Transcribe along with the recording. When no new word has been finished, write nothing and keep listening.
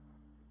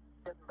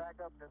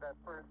back up to that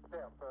first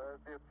step.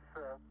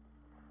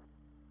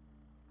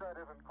 That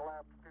isn't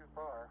collapsed too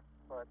far,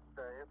 but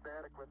it's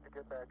adequate to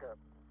get back up.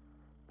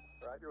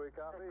 Roger, we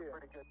copy. It's a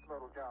pretty good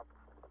little jump.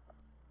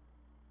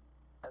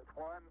 That's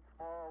one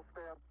small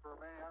step for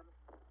man,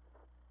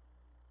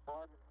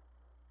 one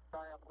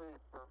giant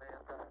leap for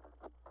mankind.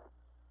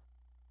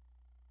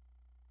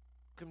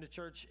 Welcome to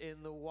Church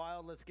in the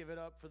Wild. Let's give it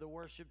up for the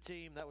worship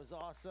team. That was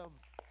awesome.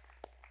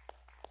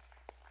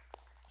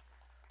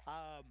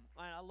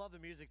 I love the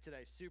music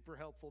today. Super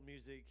helpful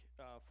music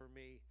for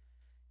me.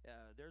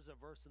 There's a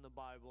verse in the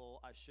Bible,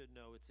 I should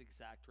know its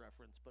exact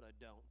reference, but I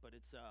don't. But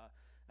it's,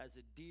 as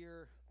a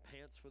deer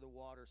pants for the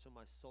water, so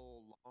my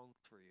soul longs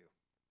for you.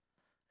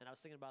 And I was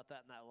thinking about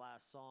that in that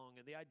last song.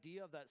 And the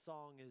idea of that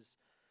song is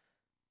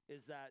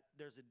that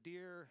there's a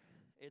deer,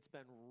 it's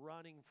been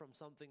running from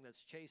something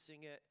that's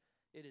chasing it.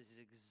 It is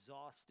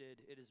exhausted.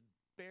 It has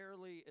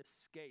barely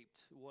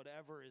escaped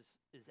whatever is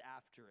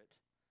after it.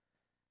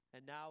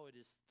 And now it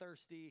is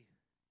thirsty.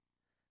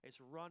 It's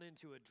run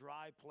into a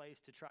dry place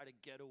to try to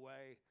get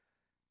away.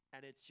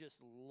 And it's just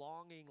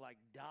longing, like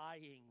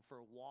dying for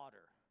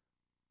water.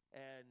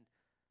 And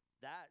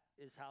that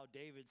is how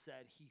David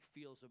said he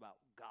feels about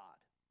God.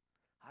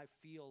 I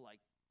feel like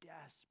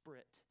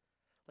desperate,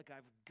 like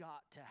I've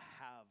got to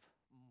have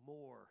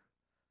more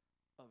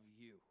of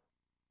you.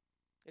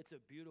 It's a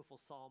beautiful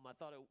psalm. I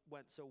thought it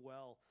went so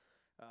well.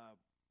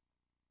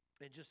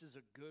 And just as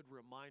a good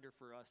reminder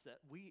for us that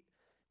we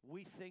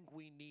think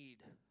we need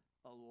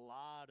a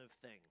lot of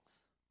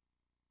things.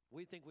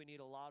 We think we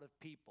need a lot of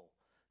people.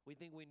 We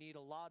think we need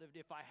a lot of,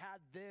 if I had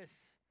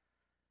this,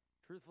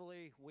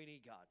 truthfully, we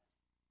need God.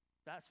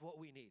 That's what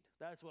we need.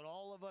 That's what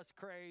all of us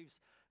craves.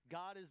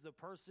 God is the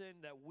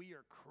person that we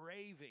are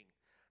craving.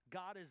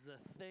 God is the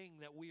thing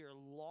that we are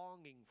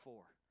longing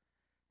for.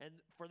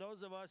 And for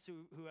those of us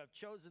who have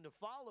chosen to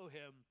follow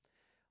him,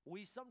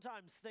 we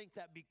sometimes think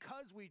that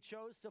because we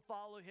chose to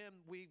follow him,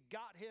 we've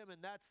got him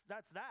and that's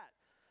that.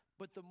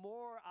 But the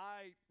more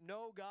I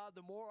know God,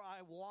 the more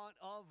I want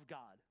of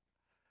God.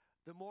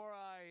 The more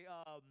I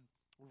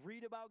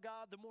read about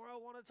God, the more I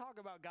want to talk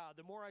about God.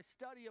 The more I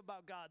study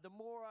about God, the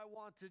more I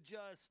want to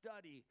just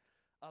study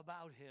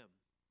about him.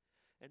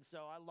 And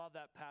so I love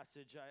that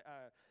passage.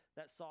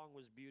 That song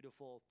was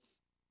beautiful.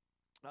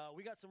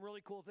 We got some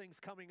really cool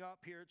things coming up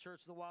here at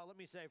Church in the Wild. Let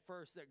me say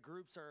first that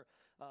groups are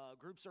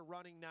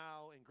running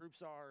now, and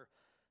groups are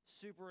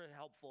super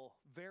helpful.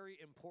 Very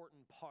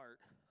important part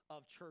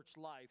of church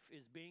life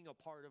is being a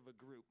part of a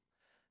group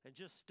and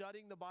just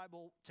studying the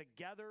Bible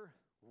together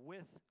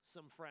with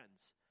some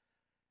friends.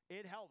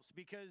 It helps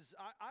because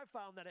I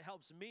found that it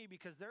helps me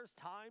because there's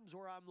times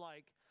where I'm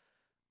like,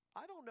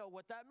 I don't know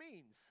what that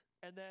means.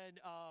 And then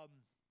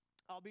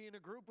I'll be in a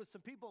group with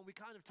some people and we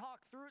kind of talk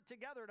through it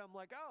together and I'm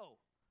like, oh,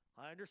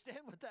 I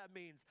understand what that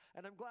means.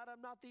 And I'm glad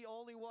I'm not the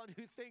only one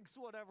who thinks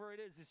whatever it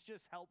is. It's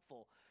just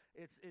helpful.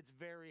 It's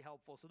very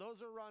helpful. So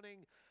those are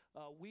running.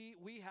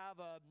 We have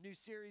a new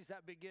series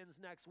that begins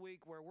next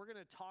week where we're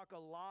going to talk a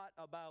lot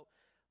about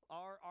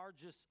our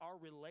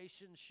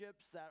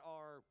relationships that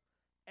are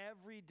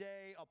every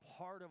day a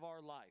part of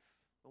our life.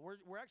 And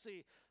we're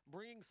actually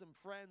bringing some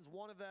friends.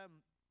 One of them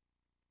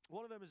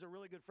is a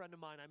really good friend of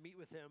mine. I meet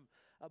with him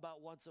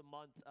about once a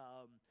month.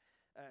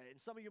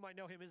 And some of you might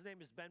know him. His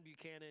name is Ben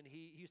Buchanan.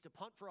 He used to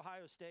punt for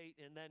Ohio State,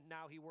 and then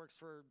now he works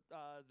for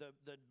I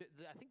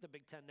think the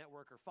Big Ten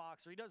Network or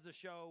Fox, or he does the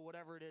show,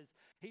 whatever it is.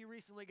 He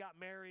recently got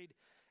married,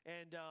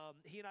 and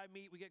he and I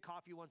meet. We get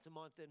coffee once a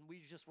month, and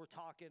we just were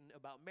talking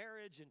about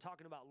marriage and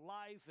talking about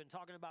life and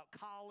talking about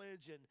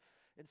college,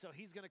 and so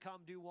he's going to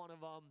come do one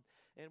of them,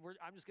 and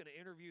I'm just going to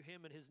interview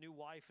him and his new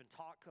wife and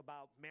talk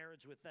about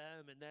marriage with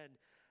them, and then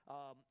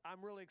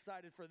I'm really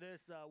excited for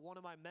this. One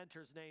of my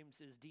mentors'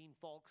 names is Dean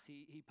Fulks.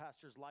 He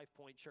pastors Life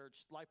Point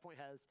Church. Life Point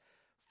has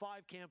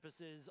 5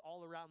 campuses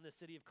all around the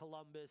city of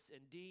Columbus,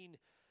 and Dean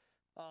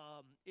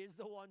is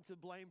the one to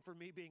blame for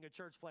me being a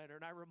church planter,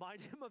 and I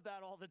remind him of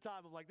that all the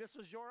time. I'm like, this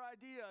was your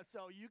idea,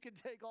 so you can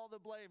take all the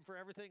blame for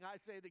everything I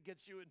say that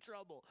gets you in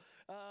trouble.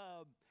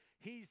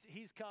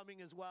 He's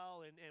coming as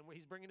well, and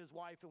he's bringing his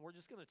wife, and we're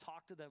just going to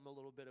talk to them a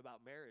little bit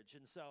about marriage.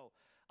 And so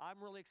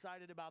I'm really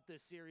excited about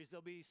this series.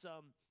 There'll be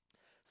some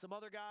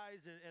other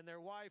guys and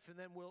their wife, and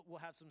then we'll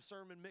have some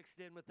sermon mixed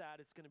in with that.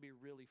 It's going to be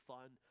really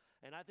fun,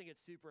 and I think it's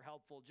super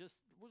helpful.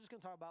 We're just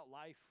going to talk about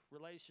life,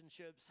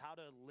 relationships, how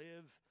to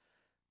live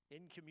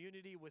in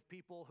community with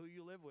people who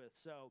you live with.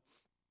 So,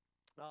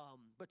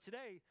 but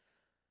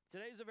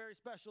today's a very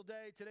special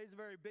day. Today's a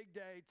very big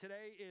day.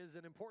 Today is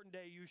an important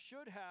day. You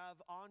should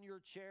have on your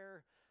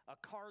chair a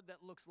card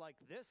that looks like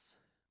this.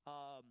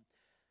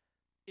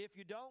 If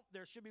you don't,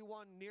 there should be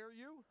one near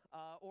you,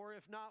 or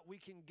if not, we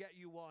can get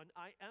you one.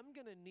 I am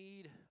going to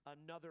need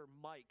another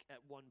mic at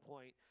one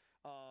point,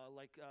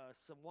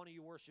 one of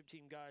you worship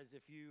team guys,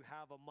 if you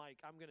have a mic,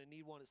 I'm going to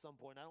need one at some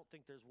point. I don't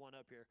think there's one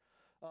up here.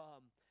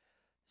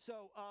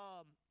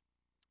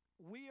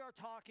 We are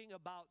talking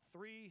about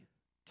 3,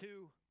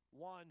 2,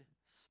 1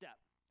 step.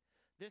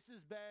 This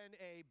has been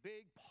a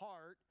big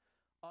part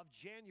of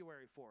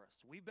January for us.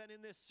 We've been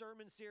in this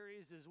sermon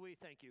series as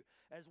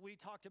we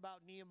talked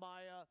about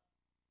Nehemiah,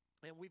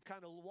 and we've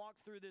kind of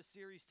walked through this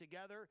series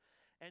together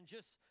and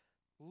just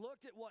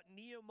looked at what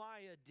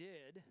Nehemiah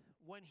did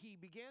when he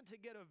began to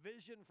get a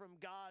vision from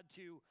God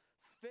to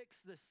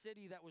fix the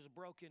city that was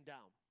broken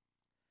down.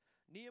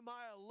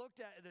 Nehemiah looked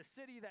at the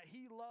city that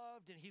he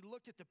loved, and he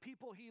looked at the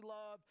people he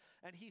loved,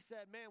 and he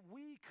said, man,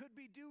 we could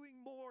be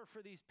doing more for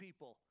these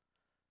people.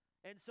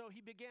 And so he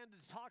began to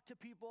talk to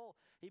people.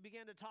 He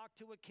began to talk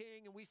to a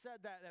king, and we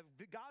said that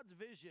God's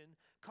vision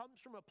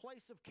comes from a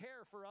place of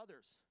care for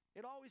others.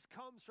 It always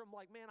comes from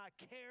like, man, I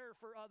care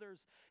for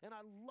others, and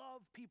I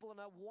love people,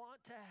 and I want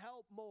to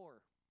help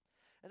more.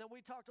 And then we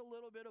talked a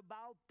little bit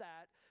about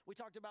that. We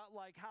talked about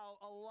like how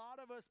a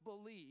lot of us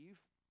believe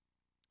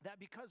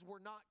that because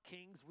we're not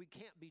kings, we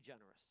can't be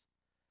generous.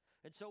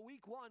 And so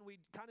week one, we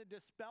kind of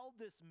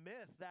dispelled this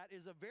myth that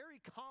is a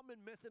very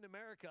common myth in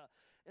America.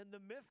 And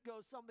the myth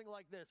goes something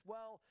like this.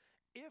 Well,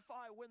 if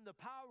I win the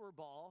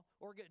Powerball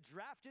or get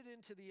drafted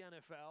into the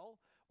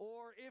NFL,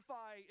 or if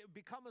I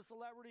become a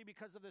celebrity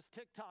because of this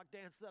TikTok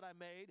dance that I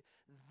made,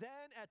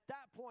 then at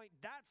that point,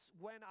 that's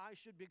when I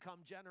should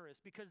become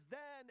generous, because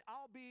then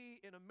I'll be,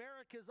 in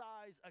America's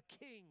eyes, a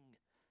king.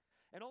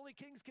 And only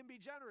kings can be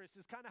generous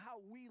is kind of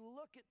how we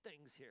look at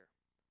things here.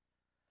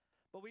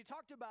 But we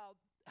talked about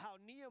how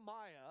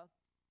Nehemiah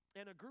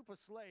and a group of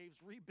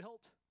slaves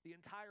rebuilt the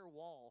entire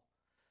wall,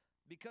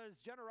 because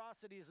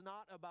generosity is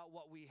not about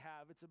what we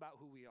have, it's about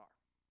who we are.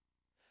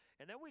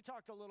 And then we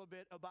talked a little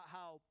bit about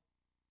how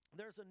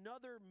there's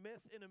another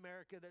myth in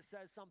America that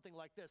says something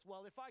like this.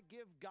 Well, if I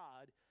give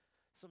God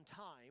some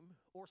time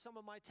or some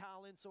of my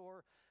talents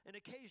or an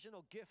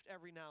occasional gift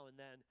every now and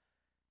then,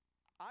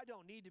 I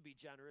don't need to be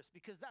generous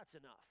because that's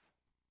enough.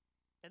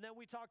 And then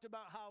we talked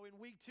about how in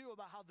week two,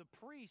 about how the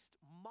priest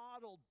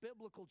modeled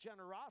biblical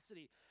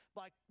generosity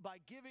by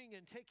giving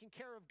and taking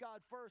care of God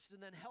first and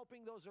then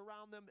helping those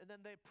around them. And then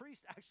the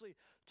priest actually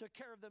took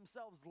care of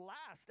themselves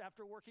last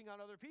after working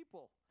on other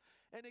people.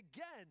 And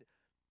again,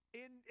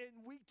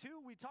 in week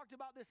two, we talked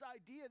about this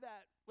idea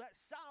that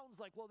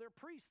sounds like, well, they're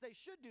priests, they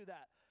should do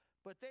that.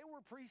 But they were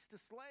priests to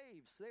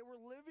slaves. They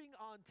were living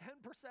on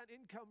 10%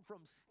 income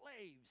from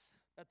slaves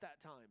at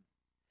that time.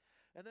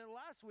 And then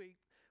last week,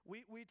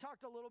 we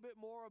talked a little bit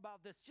more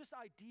about this just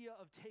idea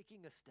of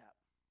taking a step.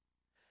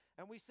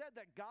 And we said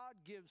that God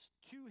gives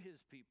to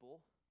his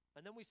people,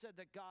 and then we said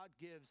that God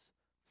gives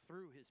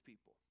through his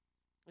people.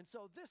 And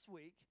so this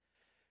week,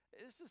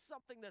 this is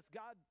something that's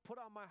God put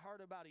on my heart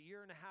about a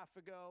year and a half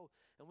ago,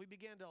 and we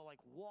began to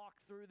like walk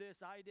through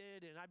this. I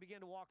did, and I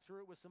began to walk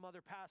through it with some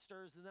other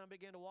pastors, and then I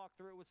began to walk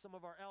through it with some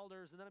of our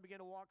elders, and then I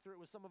began to walk through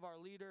it with some of our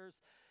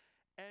leaders.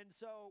 And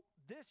so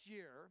this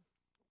year,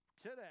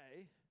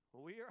 today,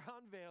 we are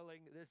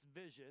unveiling this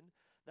vision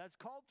that's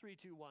called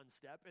 3-2-1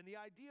 Step. And the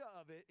idea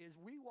of it is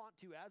we want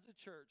to, as a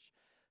church,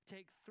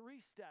 take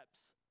 3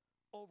 steps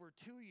over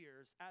 2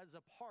 years as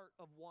a part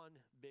of one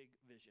big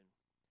vision.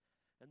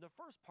 And the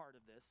first part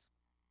of this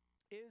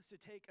is to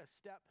take a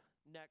step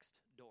next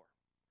door.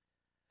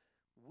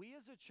 We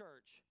as a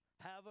church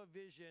have a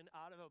vision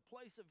out of a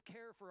place of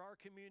care for our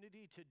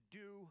community to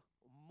do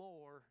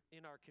more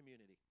in our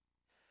community.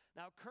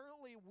 Now,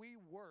 currently we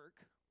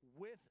work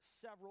with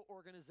several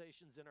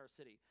organizations in our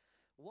city.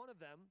 One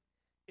of them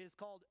is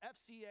called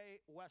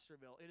FCA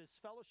Westerville. It is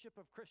Fellowship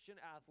of Christian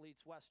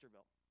Athletes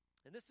Westerville.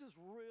 And this is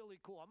really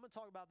cool. I'm going to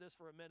talk about this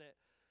for a minute.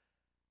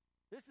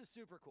 This is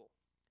super cool.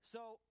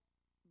 So,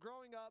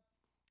 growing up,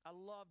 I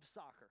loved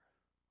soccer.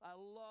 I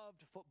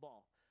loved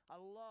football. I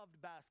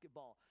loved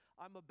basketball.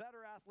 I'm a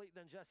better athlete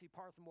than Jesse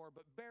Parthmore,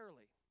 but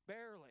barely.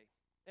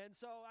 And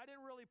so I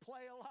didn't really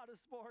play a lot of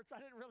sports.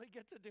 I didn't really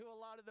get to do a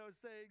lot of those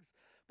things.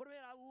 But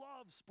man, I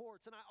love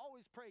sports, and I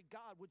always prayed,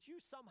 God, would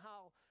you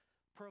somehow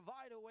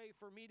provide a way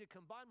for me to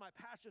combine my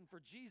passion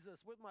for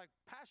Jesus with my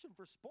passion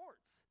for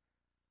sports?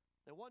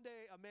 And one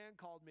day a man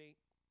called me.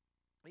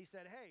 He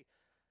said, hey,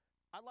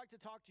 I'd like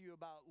to talk to you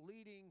about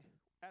leading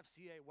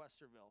FCA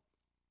Westerville.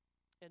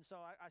 And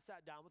so I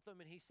sat down with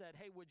him, and he said,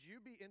 hey, would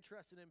you be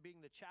interested in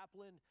being the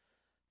chaplain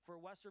for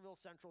Westerville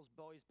Central's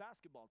boys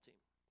basketball team,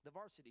 the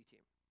varsity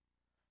team?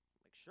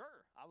 I'm like,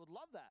 sure, I would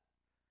love that.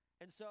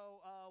 And so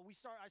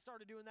I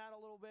started doing that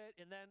a little bit,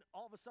 and then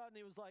all of a sudden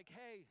he was like,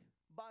 hey,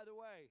 by the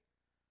way,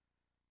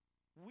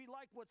 we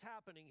like what's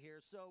happening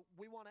here, so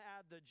we want to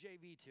add the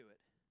JV to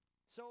it.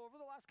 So over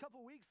the last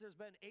couple of weeks, there's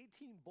been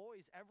 18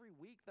 boys every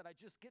week that I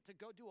just get to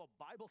go do a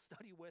Bible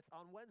study with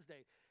on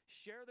Wednesday,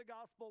 share the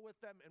gospel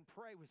with them, and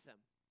pray with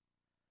them.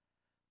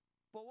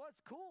 But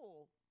what's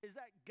cool is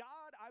that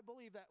God, I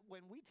believe that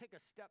when we take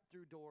a step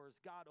through doors,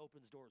 God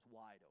opens doors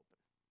wide open.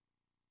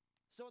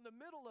 So in the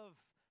middle of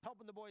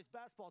helping the boys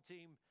basketball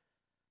team,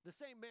 the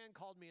same man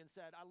called me and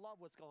said, I love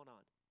what's going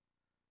on.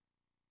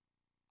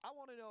 I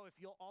want to know if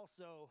you'll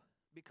also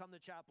become the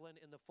chaplain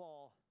in the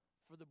fall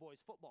for the boys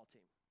football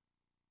team,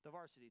 the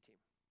varsity team.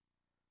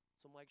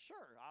 So I'm like,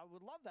 sure, I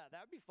would love that.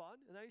 That'd be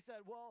fun. And then he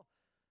said, well,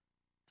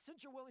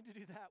 since you're willing to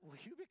do that, will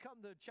you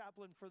become the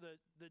chaplain for the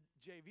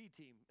JV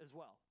team as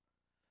well?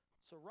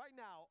 So right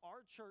now,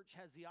 our church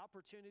has the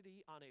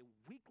opportunity on a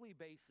weekly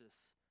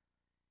basis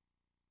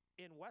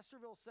in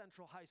Westerville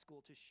Central High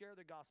School to share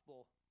the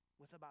gospel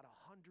with about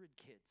 100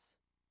 kids.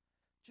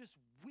 Just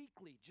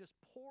weekly, just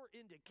pour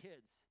into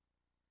kids.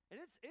 And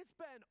it's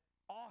been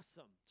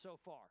awesome so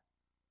far.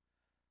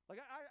 Like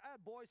I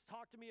had boys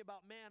talk to me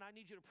about, man, I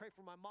need you to pray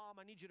for my mom.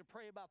 I need you to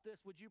pray about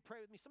this. Would you pray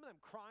with me? Some of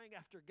them crying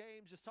after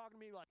games, just talking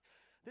to me like,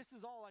 this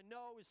is all I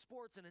know is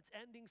sports and it's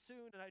ending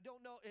soon. And I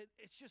don't know.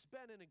 It's just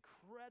been an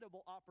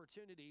incredible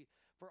opportunity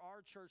for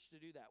our church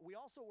to do that. We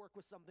also work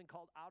with something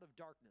called Out of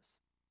Darkness.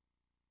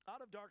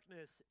 Out of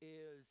Darkness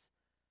is,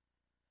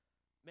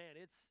 man,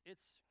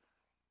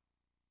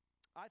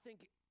 I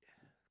think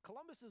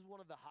Columbus is one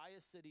of the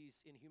highest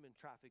cities in human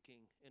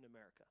trafficking in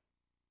America.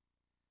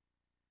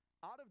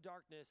 Out of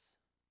Darkness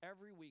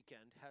every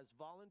weekend has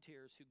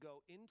volunteers who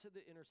go into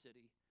the inner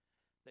city.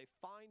 They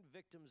find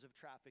victims of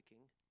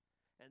trafficking,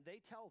 and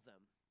they tell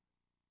them,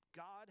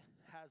 God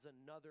has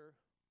another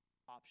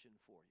option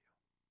for you.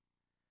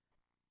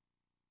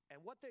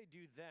 And what they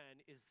do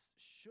then is,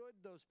 should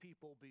those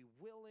people be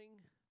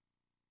willing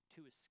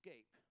to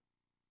escape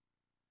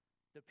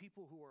the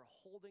people who are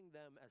holding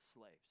them as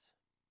slaves,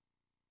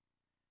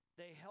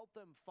 they help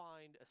them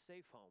find a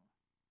safe home.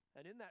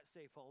 And in that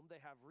safe home,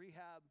 they have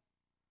rehab,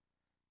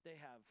 they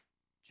have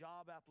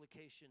job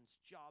applications,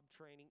 job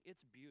training.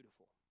 It's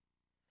beautiful.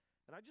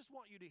 And I just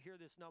want you to hear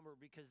this number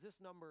because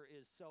this number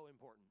is so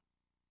important.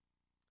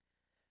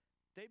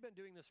 They've been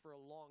doing this for a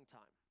long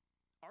time.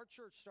 Our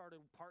church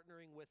started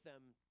partnering with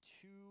them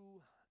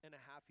 2.5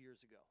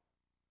 years ago.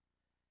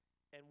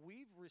 And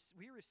we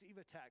receive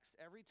a text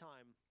every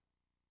time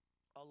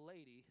a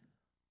lady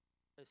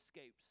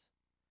escapes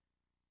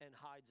and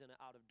hides in an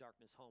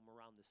out-of-darkness home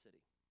around the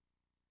city.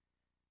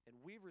 And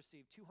we've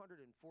received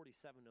 247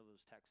 of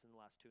those texts in the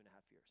last 2.5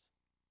 years.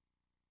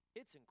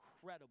 It's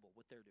incredible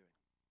what they're doing.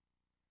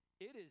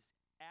 It is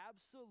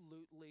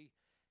absolutely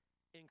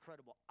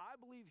incredible. I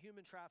believe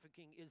human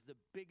trafficking is the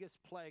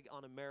biggest plague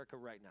on America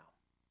right now.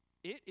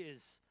 It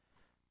is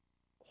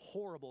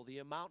horrible, the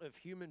amount of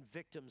human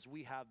victims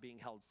we have being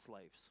held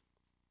slaves.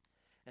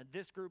 And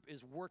this group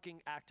is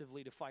working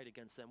actively to fight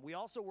against them. We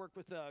also work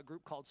with a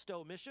group called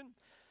Stowe Mission.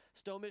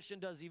 Stowe Mission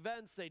does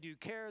events, they do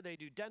care, they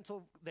do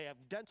dental, they have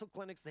dental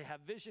clinics, they have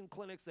vision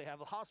clinics, they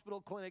have a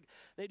hospital clinic.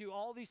 They do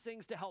all these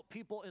things to help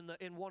people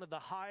in one of the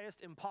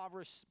highest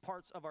impoverished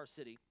parts of our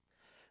city.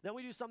 Then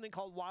we do something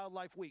called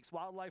Wildlife Weeks.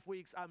 Wildlife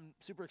Weeks, I'm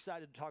super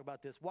excited to talk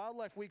about this.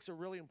 Wildlife Weeks are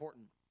really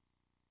important.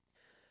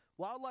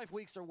 Wildlife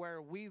Weeks are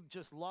where we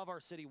just love our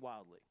city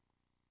wildly.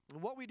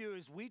 And what we do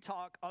is we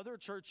talk other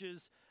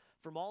churches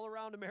from all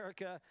around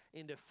America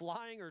into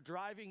flying or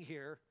driving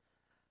here,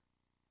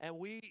 and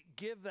we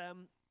give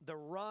them the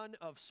run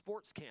of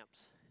sports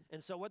camps.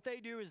 And so what they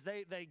do is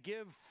they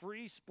give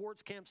free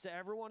sports camps to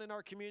everyone in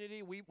our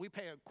community. We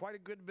pay quite a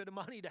good bit of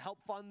money to help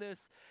fund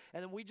this.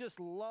 And then we just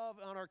love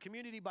on our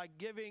community by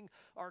giving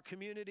our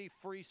community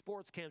free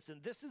sports camps.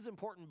 And this is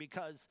important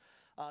because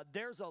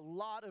there's a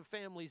lot of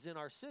families in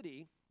our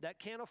city that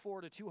can't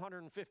afford a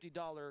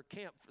 $250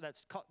 camp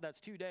that's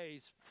 2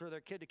 days for their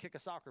kid to kick a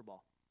soccer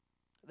ball.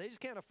 They just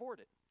can't afford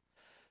it.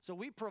 So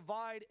we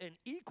provide an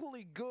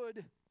equally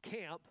good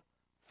camp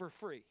for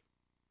free.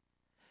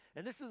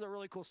 And this is a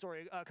really cool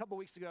story. A couple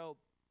weeks ago,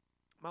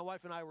 my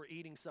wife and I were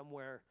eating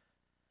somewhere,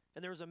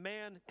 and there was a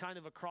man kind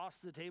of across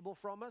the table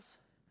from us,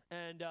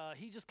 and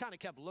he just kind of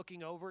kept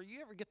looking over. You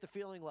ever get the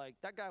feeling like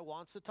that guy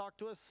wants to talk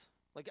to us?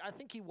 Like, I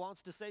think he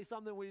wants to say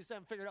something. We just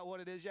haven't figured out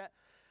what it is yet.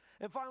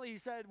 And finally, he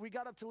said, we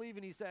got up to leave,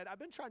 and he said, I've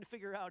been trying to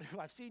figure out if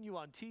I've seen you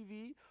on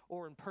TV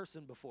or in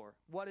person before.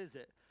 What is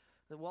it?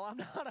 And, well, I'm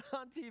not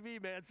on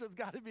TV, man, so it's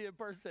got to be in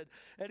person.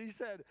 And he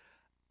said,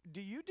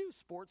 do you do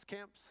sports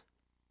camps?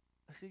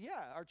 I said,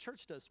 yeah, our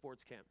church does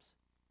sports camps.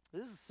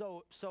 This is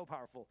so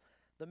powerful.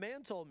 The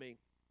man told me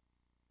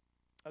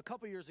a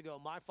couple years ago,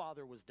 my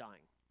father was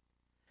dying.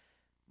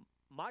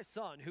 My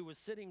son, who was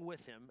sitting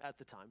with him at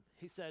the time,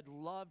 he said,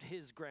 loved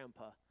his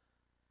grandpa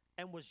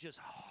and was just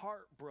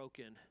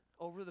heartbroken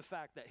over the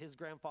fact that his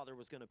grandfather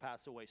was going to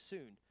pass away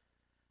soon.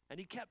 And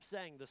he kept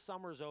saying, the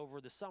summer's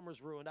over, the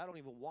summer's ruined, I don't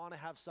even want to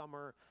have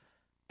summer.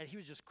 And he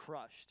was just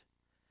crushed.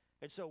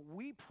 And so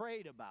we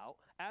prayed about,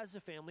 as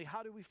a family,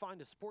 how do we find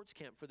a sports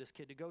camp for this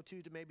kid to go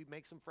to maybe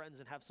make some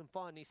friends and have some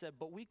fun? And he said,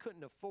 but we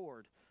couldn't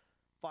afford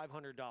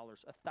 $500,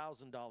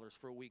 $1,000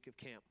 for a week of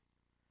camp.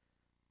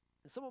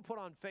 And someone put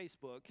on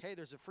Facebook, hey,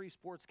 there's a free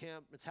sports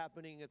camp. It's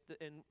happening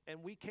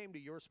and we came to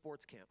your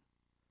sports camp.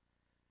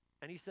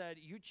 And he said,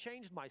 you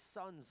changed my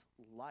son's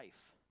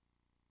life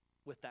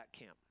with that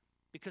camp.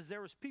 Because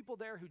there was people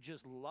there who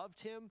just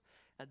loved him,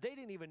 and they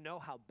didn't even know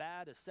how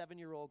bad a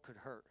 7-year-old could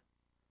hurt.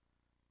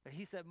 And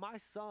he said, my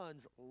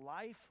son's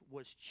life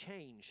was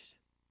changed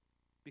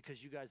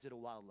because you guys did a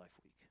wildlife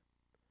week.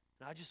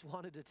 And I just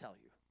wanted to tell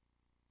you,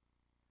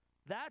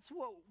 that's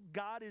what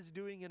God is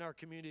doing in our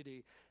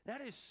community.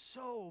 That is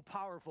so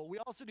powerful. We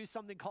also do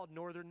something called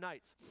Northern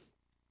Nights.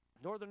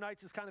 Northern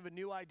Nights is kind of a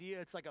new idea.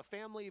 It's like a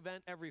family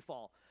event every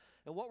fall.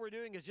 And what we're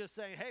doing is just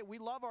saying, hey, we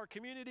love our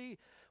community.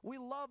 We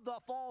love the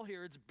fall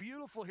here. It's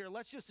beautiful here.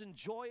 Let's just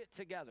enjoy it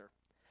together.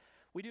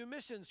 We do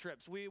missions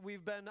trips.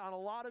 We've been on a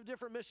lot of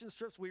different missions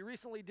trips. We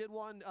recently did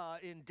one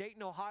in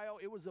Dayton, Ohio.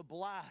 It was a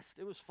blast.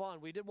 It was fun.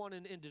 We did one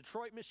in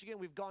Detroit, Michigan.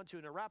 We've gone to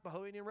an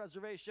Arapaho Indian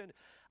reservation.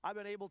 I've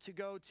been able to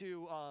go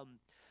to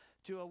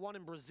a one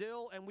in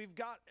Brazil, and we've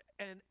got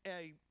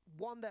a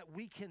one that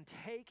we can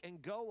take and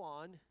go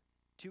on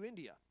to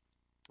India.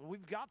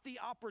 We've got the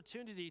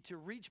opportunity to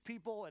reach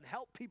people and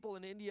help people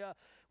in India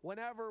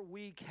whenever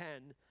we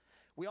can.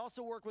 We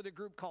also work with a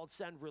group called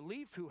Send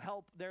Relief, who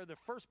help. They're the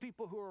first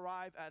people who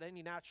arrive at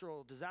any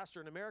natural disaster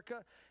in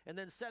America. And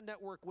then Send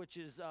Network, which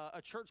is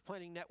a church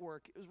planting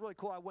network. It was really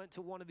cool. I went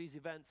to one of these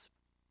events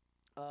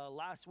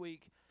last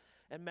week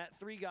and met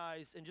 3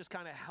 guys and just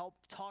kind of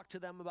helped talk to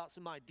them about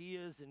some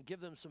ideas and give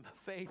them some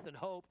faith and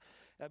hope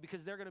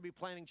because they're going to be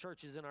planting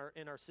churches in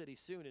our city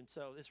soon. And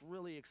so it's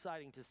really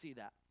exciting to see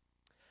that.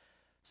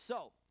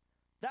 So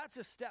that's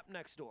a step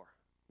next door.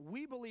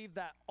 We believe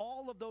that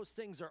all of those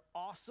things are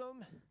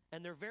awesome,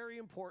 and they're very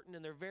important,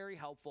 and they're very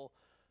helpful,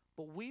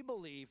 but we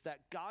believe that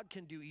God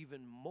can do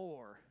even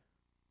more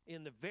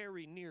in the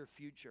very near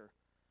future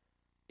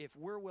if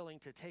we're willing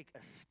to take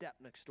a step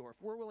next door.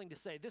 If we're willing to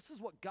say, this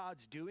is what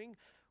God's doing,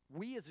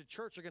 we as a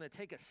church are going to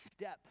take a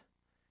step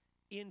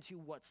into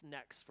what's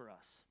next for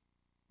us.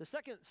 The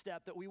second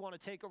step that we want to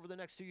take over the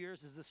next 2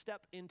 years is a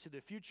step into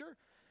the future,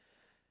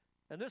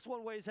 and this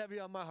one weighs heavy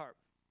on my heart.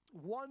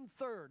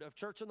 1/3 of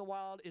Church in the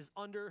Wild is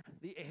under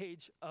the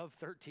age of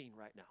 13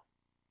 right now.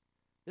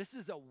 This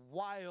is a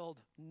wild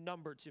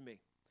number to me.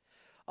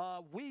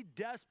 We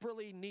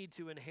desperately need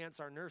to enhance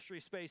our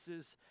nursery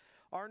spaces.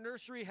 Our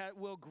nursery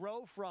will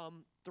grow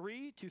from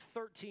 3 to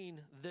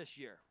 13 this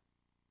year.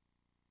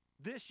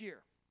 This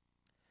year.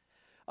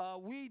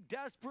 We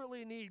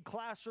desperately need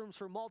classrooms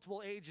for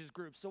multiple ages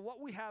groups. So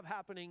what we have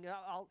happening,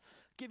 I'll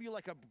give you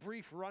like a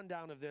brief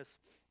rundown of this.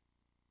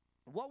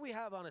 What we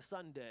have on a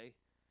Sunday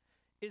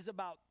is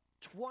about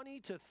 20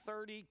 to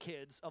 30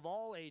 kids of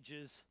all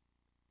ages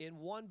in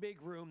one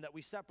big room that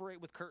we separate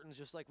with curtains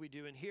just like we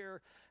do in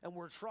here, and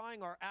we're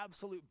trying our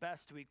absolute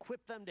best to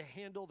equip them to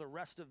handle the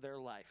rest of their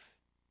life.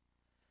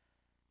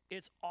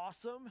 It's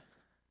awesome,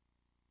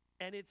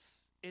 and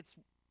it's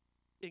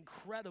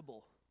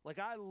incredible. Like,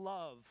 I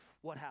love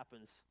what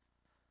happens.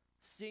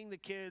 Seeing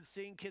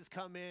kids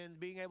come in,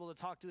 being able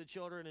to talk to the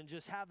children and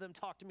just have them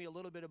talk to me a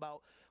little bit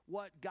about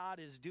what God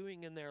is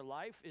doing in their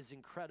life is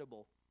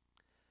incredible.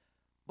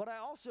 But I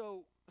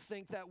also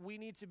think that we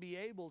need to be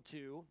able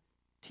to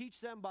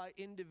teach them by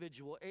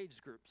individual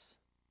age groups.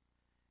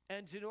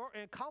 And to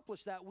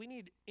accomplish that, we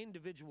need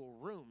individual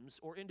rooms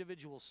or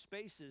individual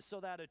spaces so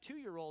that a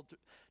 2-year-old,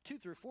 2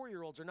 through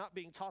 4-year-olds are not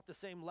being taught the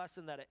same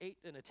lesson that an 8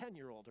 and a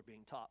 10-year-old are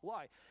being taught.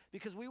 Why?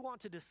 Because we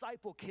want to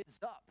disciple kids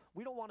up.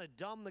 We don't want to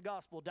dumb the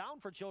gospel down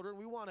for children.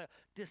 We want to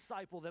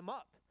disciple them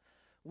up.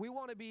 We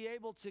want to be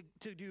able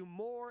to do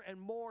more and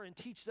more and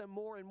teach them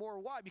more and more.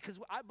 Why? Because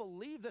I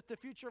believe that the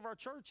future of our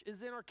church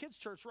is in our kids'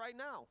 church right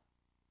now.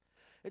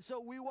 And so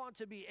we want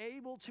to be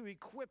able to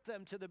equip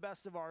them to the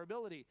best of our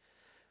ability.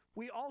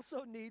 We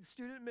also need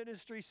student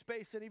ministry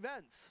space and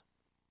events.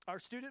 Our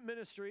student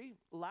ministry,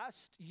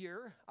 last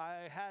year,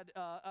 I had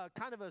a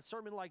kind of a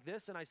sermon like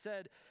this, and I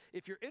said,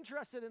 if you're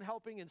interested in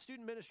helping in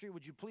student ministry,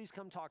 would you please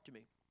come talk to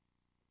me?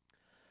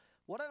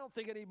 What I don't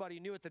think anybody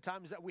knew at the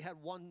time is that we had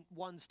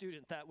one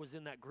student that was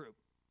in that group.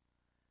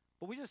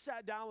 But we just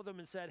sat down with them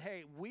and said,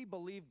 hey, we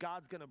believe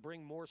God's going to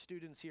bring more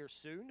students here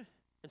soon,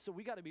 and so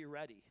we got to be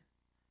ready.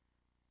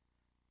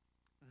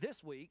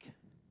 This week,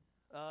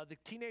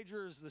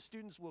 the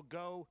students will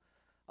go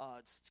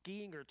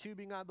skiing or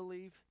tubing, I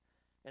believe,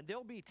 and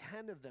there'll be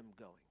 10 of them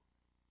going.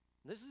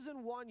 This is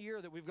in 1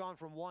 year that we've gone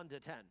from 1 to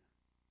 10.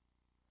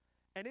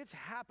 And it's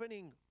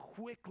happening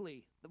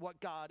quickly, what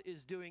God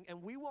is doing,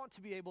 and we want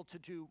to be able to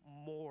do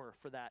more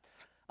for that.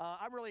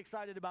 I'm really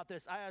excited about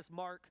this. I asked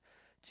Mark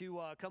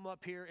to come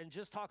up here and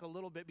just talk a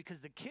little bit because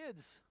the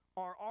kids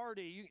are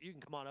already, you can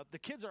come on up, the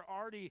kids are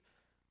already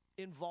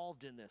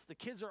involved in this. The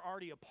kids are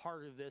already a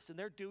part of this, and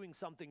they're doing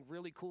something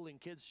really cool in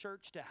kids'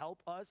 church to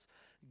help us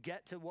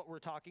get to what we're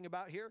talking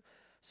about here.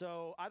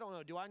 So I don't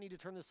know, do I need to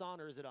turn this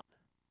on or is it on?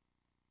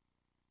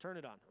 Turn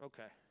it on.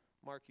 Okay.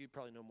 Mark, you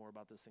probably know more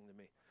about this thing than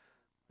me.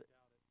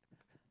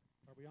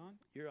 Are we on?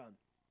 You're on.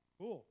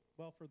 Cool.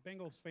 Well, for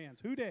Bengals fans,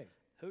 who day?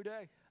 Who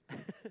day?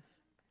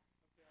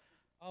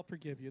 I'll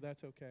forgive you.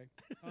 That's okay.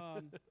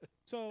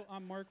 So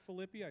I'm Mark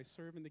Filippi. I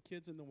serve in the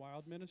Kids in the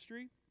Wild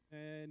ministry,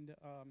 and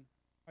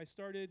I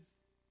started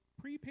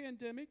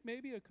pre-pandemic,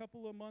 maybe a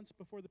couple of months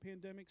before the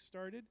pandemic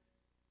started.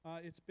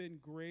 It's been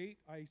great.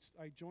 I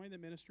joined the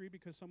ministry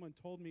because someone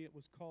told me it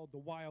was called the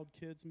Wild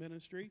Kids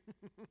Ministry,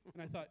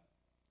 and I thought,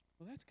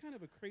 well, that's kind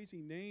of a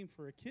crazy name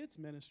for a kids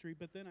ministry,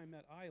 but then I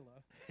met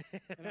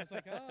Isla, and I was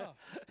like, oh,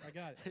 I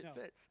got it. No,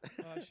 it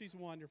fits. she's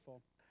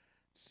wonderful.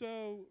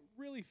 So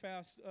really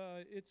fast,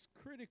 it's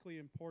critically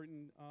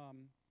important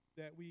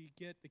that we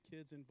get the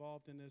kids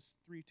involved in this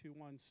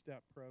 3-2-1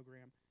 step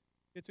program.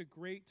 It's a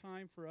great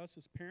time for us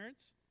as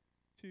parents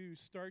to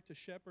start to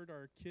shepherd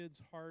our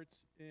kids'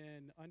 hearts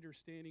in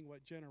understanding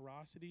what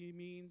generosity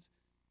means,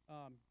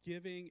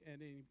 giving,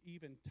 and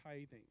even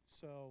tithing.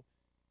 So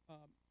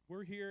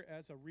we're here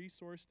as a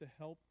resource to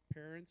help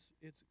parents.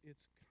 It's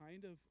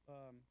kind of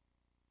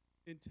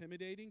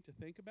intimidating to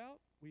think about.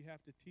 We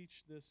have to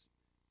teach this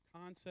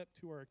concept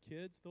to our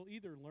kids. They'll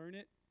either learn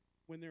it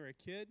when they're a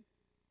kid,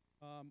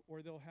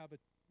 or they'll have a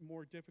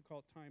more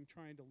difficult time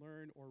trying to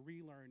learn or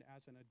relearn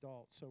as an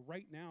adult. So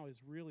right now is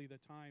really the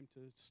time to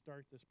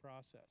start this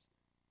process.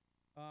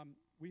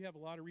 We have a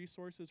lot of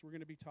resources. We're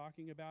going to be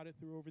talking about it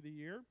through over the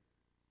year.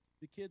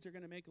 The kids are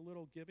going to make a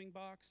little giving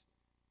box,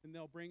 and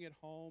they'll bring it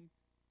home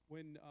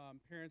when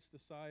parents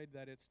decide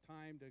that it's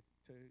time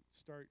to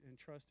start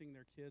entrusting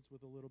their kids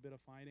with a little bit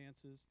of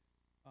finances.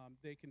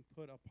 They can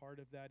put a part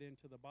of that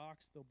into the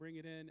box. They'll bring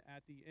it in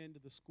at the end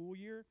of the school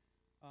year,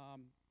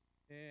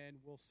 and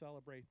we'll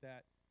celebrate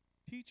that,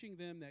 teaching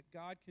them that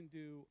God can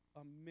do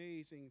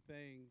amazing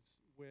things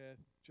with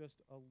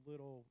just a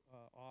little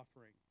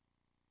offering.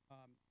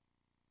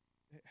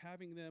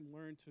 Having them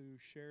learn to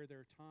share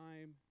their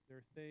time,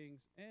 their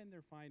things, and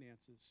their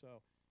finances.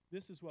 So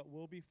this is what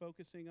we'll be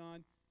focusing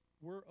on.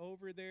 We're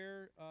over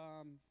there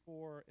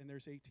and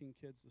there's 18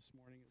 kids this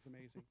morning. It's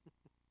amazing.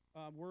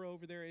 We're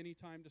over there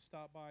anytime to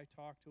stop by,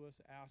 talk to us,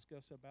 ask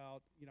us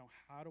about,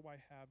 how do I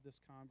have this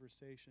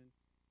conversation?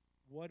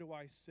 What do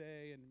I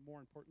say? And more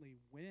importantly,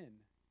 when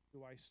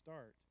do I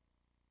start?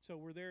 So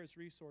we're there as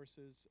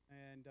resources,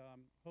 and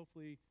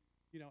hopefully,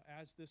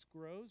 as this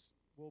grows,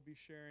 we'll be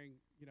sharing,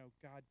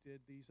 God did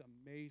these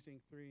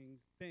amazing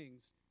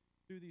things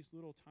through these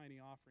little tiny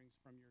offerings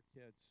from your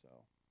kids. So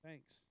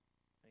thanks.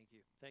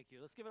 Thank you.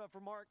 Let's give it up for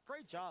Mark.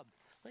 Great job.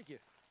 Thank you.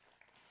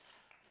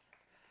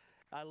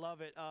 I love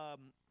it.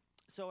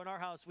 So in our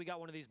house, we got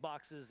one of these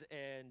boxes,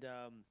 and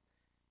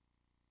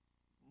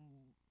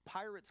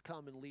pirates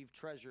come and leave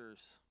treasures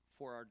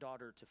for our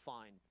daughter to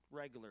find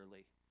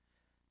regularly.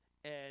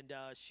 And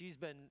she's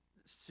been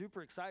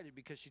super excited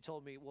because she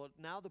told me, well,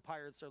 now the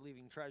pirates are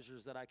leaving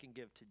treasures that I can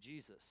give to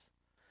Jesus.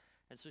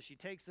 And so she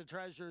takes the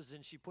treasures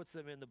and she puts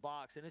them in the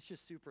box, and it's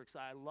just super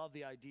exciting. I love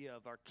the idea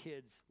of our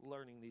kids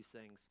learning these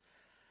things.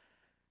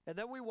 And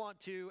then we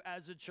want to,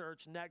 as a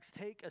church, next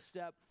take a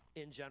step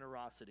in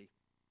generosity.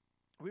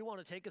 We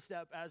want to take a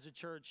step as a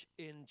church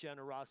in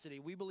generosity.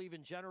 We believe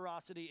in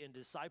generosity in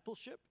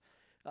discipleship.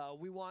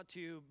 We want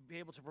to be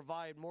able to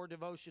provide more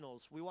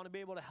devotionals. We want to be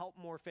able to help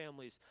more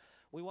families.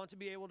 We want to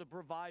be able to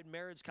provide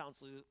marriage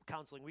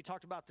counseling. We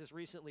talked about this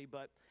recently,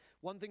 but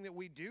one thing that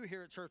we do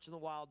here at Church in the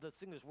Wild, the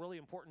thing that's really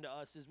important to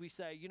us, is we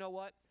say, you know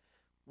what?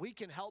 We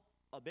can help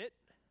a bit,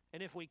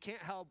 and if we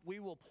can't help,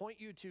 we will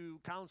point you to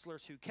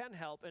counselors who can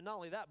help, and not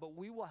only that, but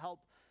we will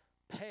help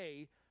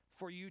pay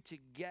for you to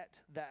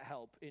get that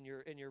help in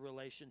your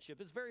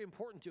relationship. It's very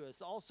important to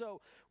us. Also,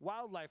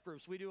 wildlife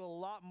groups. We do a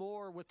lot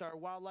more with our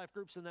wildlife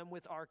groups and then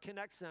with our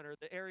Connect Center,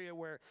 the area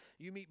where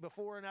you meet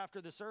before and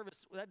after the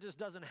service. That just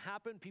doesn't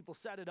happen. People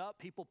set it up.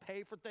 People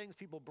pay for things.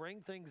 People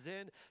bring things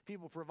in.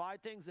 People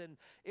provide things. And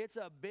it's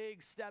a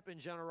big step in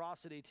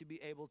generosity to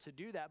be able to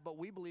do that. But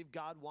we believe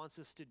God wants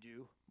us to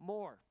do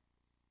more.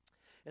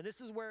 And this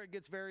is where it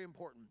gets very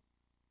important.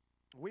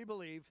 We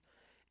believe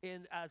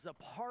as a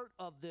part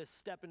of this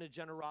step into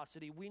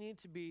generosity, we need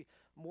to be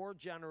more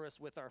generous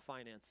with our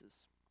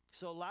finances.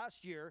 So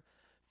last year,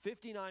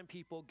 59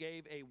 people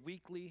gave a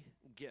weekly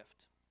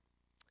gift.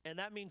 And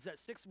that means that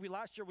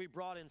last year we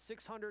brought in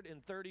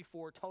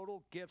 634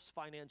 total gifts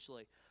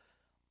financially.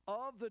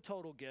 Of the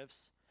total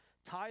gifts,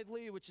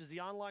 Tithely, which is the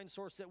online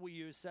source that we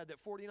use, said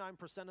that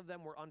 49% of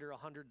them were under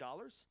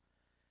 $100.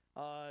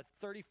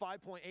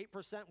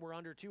 35.8% were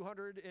under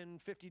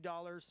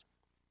 $250.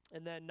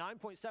 And then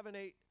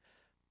 9.78%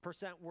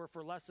 were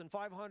for less than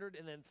 500,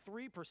 and then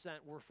 3%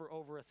 were for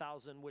over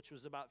 1,000, which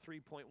was about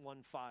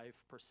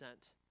 3.15%.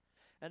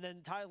 And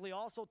then Tithely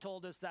also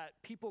told us that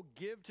people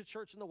give to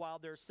Church in the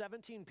Wild. There are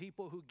 17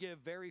 people who give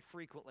very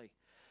frequently.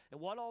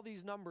 And what all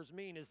these numbers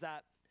mean is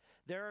that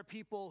there are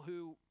people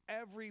who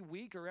every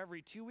week or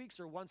every 2 weeks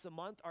or once a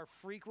month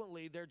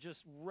they're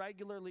just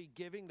regularly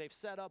giving. They've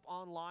set up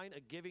online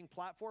a giving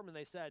platform, and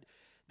they said,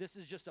 this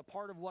is just a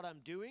part of what I'm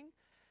doing.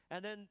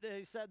 And then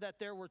they said that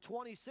there were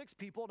 26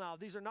 people. Now,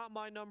 these are not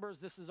my numbers.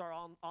 This is our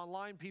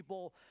online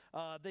people.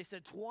 They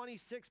said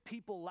 26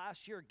 people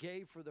last year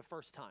gave for the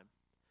first time.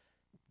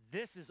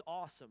 This is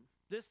awesome.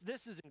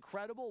 This is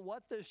incredible.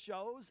 What this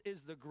shows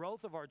is the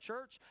growth of our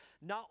church,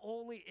 not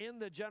only in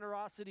the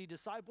generosity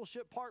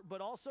discipleship part, but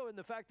also in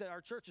the fact that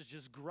our church is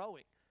just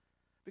growing.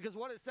 Because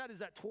what it said is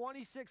that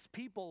 26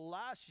 people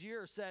last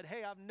year said,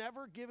 hey, I've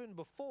never given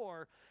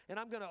before, and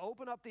I'm going to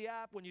open up the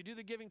app when you do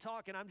the giving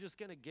talk, and I'm just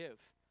going to give.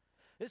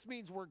 This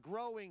means we're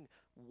growing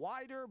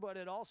wider, but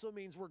it also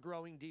means we're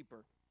growing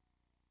deeper.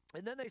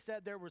 And then they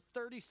said there were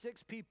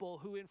 36 people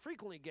who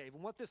infrequently gave.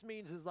 And what this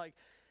means is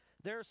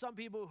there are some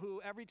people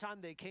who every time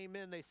they came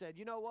in, they said,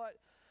 you know what,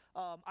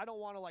 I don't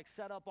want to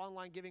set up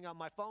online giving on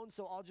my phone,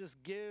 so I'll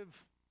just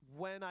give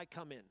when I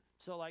come in.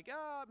 So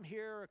I'm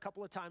here a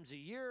couple of times a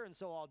year, and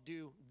so I'll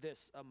do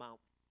this amount.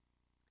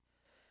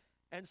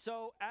 And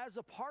so as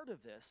a part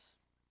of this,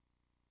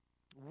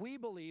 we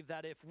believe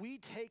that if we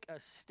take a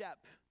step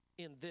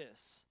in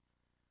this,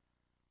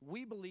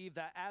 we believe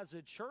that as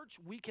a church,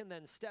 we can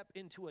then step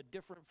into a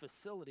different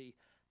facility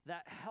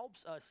that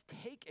helps us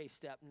take a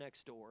step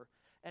next door,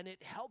 and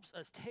it helps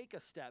us take a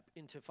step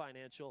into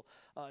financial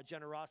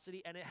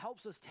generosity, and it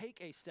helps us take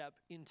a step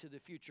into the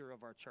future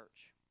of our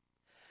church.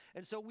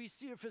 And so we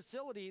see a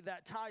facility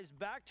that ties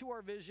back to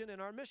our vision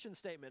and our mission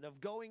statement of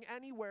going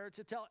anywhere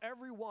to tell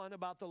everyone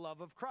about the love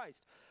of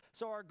Christ.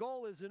 So our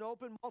goal is an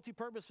open,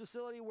 multi-purpose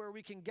facility where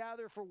we can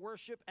gather for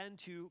worship and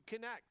to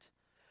connect.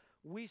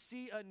 We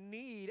see a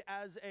need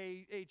as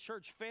a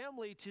church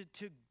family to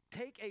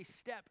take a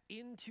step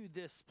into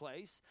this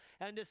place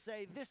and to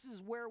say, this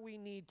is where we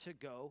need to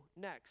go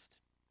next.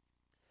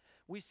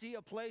 We see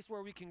a place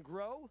where we can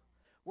grow,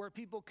 where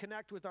people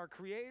connect with our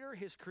Creator,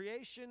 His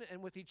creation,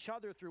 and with each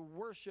other through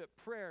worship,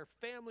 prayer,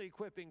 family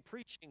equipping,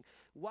 preaching,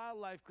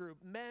 wildlife group,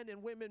 men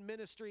and women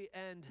ministry,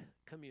 and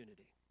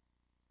community.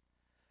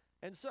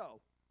 And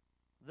so,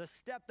 the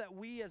step that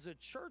we as a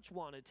church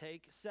want to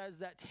take says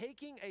that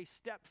taking a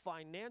step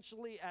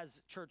financially as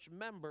church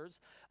members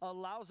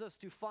allows us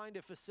to find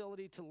a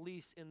facility to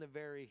lease in the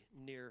very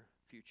near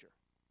future.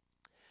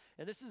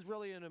 And this is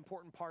really an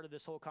important part of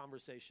this whole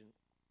conversation.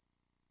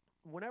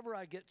 Whenever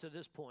I get to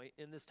this point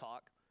in this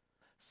talk,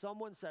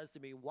 someone says to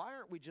me, why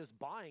aren't we just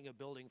buying a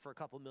building for a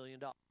couple $1 million?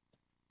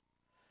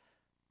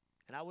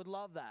 And I would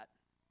love that.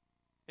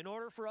 In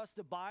order for us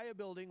to buy a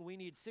building, we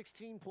need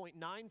 16.9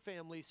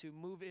 families who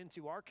move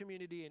into our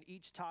community and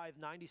each tithe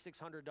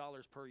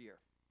 $9,600 per year.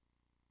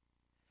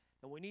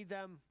 And we need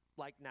them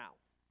like now.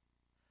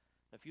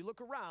 If you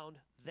look around,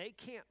 they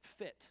can't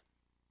fit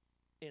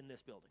in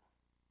this building.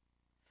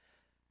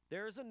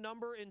 There is a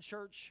number in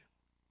church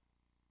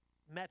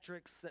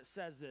metrics that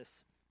says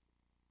this: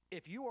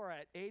 if you are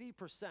at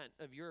 80%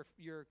 of your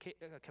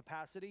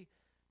capacity,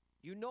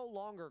 you no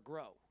longer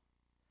grow.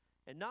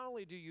 And not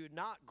only do you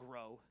not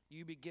grow,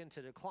 you begin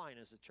to decline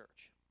as a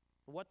church.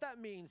 And what that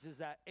means is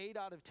that 8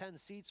 out of 10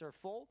 seats are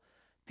full,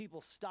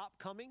 people stop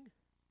coming,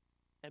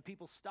 and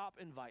people stop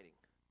inviting.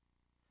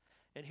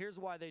 And here's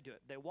why they do it.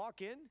 They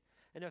walk in,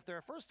 and if they're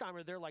a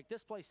first-timer, they're like,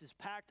 this place is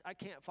packed, I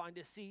can't find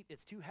a seat,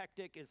 it's too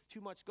hectic, it's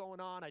too much going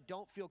on, I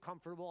don't feel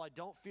comfortable, I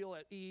don't feel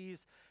at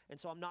ease, and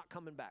so I'm not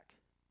coming back.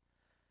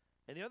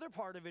 And the other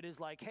part of it is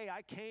like, hey,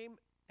 I came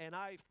and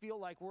I feel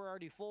like we're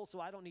already full, so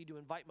I don't need to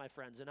invite my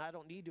friends, and I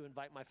don't need to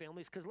invite my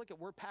families, because look,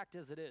 we're packed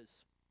as it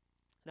is.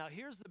 Now,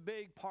 here's the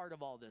big part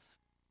of all this.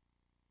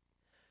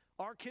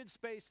 Our kids'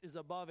 space is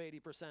above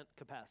 80%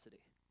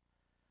 capacity.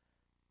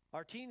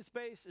 Our teen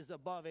space is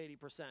above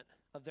 80%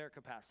 of their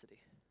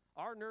capacity.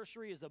 Our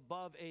nursery is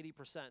above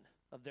 80%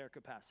 of their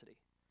capacity.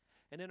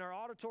 And in our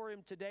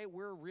auditorium today,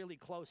 we're really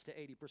close to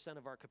 80%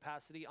 of our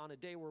capacity on a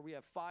day where we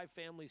have 5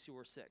 families who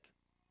are sick.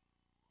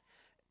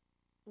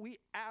 We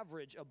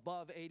average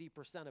above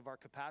 80% of our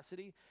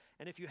capacity.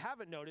 And if you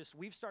haven't noticed,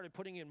 we've started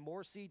putting in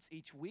more seats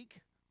each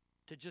week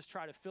to just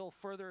try to fill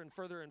further and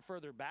further and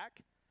further back.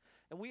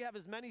 And we have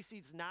as many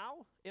seats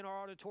now in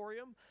our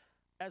auditorium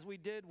as we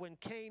did when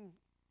Kane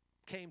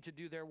came to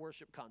do their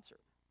worship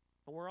concert.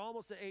 And we're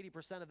almost at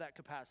 80% of that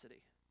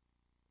capacity.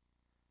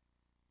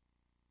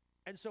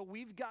 And so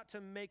we've got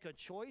to make a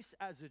choice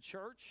as a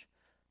church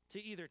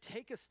to either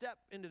take a step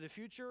into the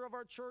future of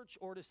our church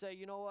or to say,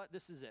 you know what,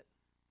 this is it.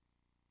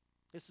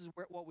 This is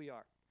what we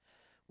are.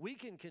 We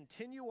can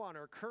continue on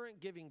our current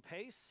giving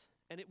pace,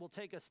 and it will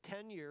take us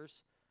 10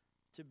 years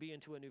to be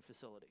into a new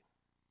facility.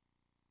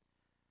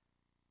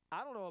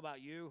 I don't know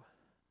about you.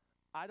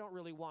 I don't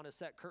really want to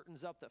set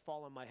curtains up that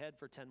fall on my head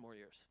for 10 more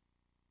years.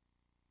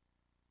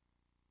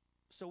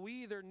 So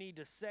we either need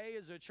to say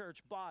as a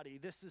church body,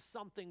 this is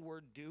something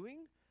we're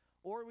doing,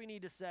 or we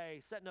need to say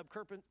setting up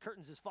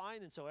curtains is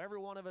fine, and so every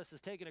one of us is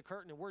taking a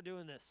curtain and we're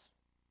doing this.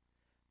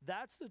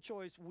 That's the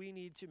choice we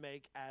need to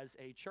make as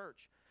a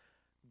church.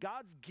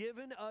 God's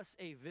given us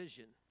a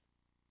vision.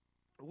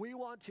 We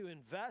want to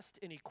invest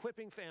in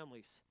equipping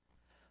families.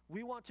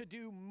 We want to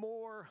do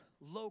more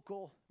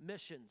local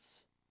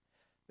missions.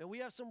 And we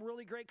have some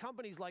really great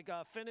companies like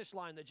Finish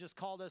Line that just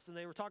called us, and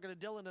they were talking to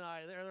Dylan and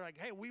I. They're like,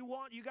 hey, we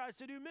want you guys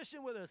to do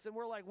mission with us. And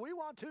we're like, we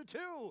want to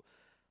too.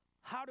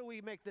 How do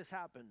we make this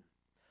happen?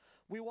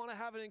 We want to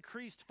have an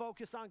increased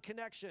focus on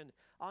connection,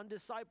 on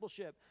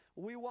discipleship.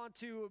 We want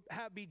to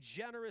be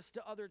generous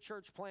to other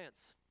church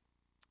plants.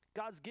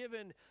 God's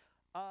given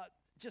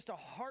just a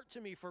heart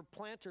to me for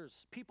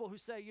planters, people who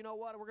say, you know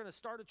what, we're going to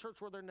start a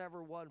church where there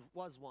never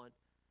was one.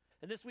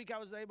 And this week I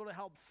was able to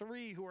help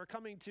 3 who are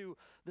coming to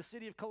the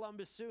city of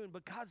Columbus soon.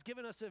 But God's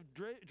given us a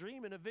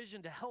dream and a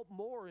vision to help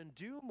more and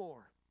do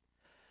more.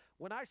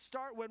 When I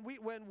started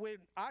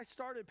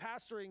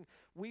pastoring,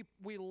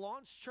 we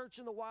launched Church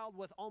in the Wild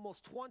with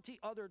almost 20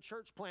 other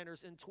church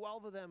planters, and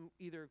 12 of them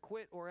either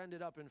quit or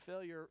ended up in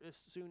failure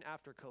soon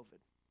after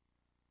COVID.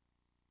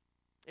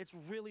 It's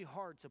really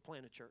hard to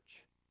plant a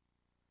church.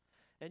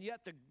 And yet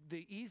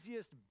the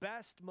easiest,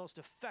 best, most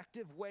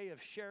effective way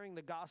of sharing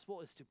the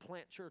gospel is to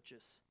plant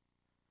churches.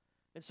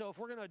 And so if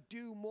we're going to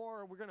do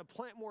more, we're going to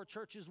plant more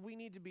churches, we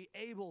need to be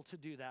able to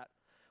do that.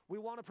 We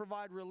want to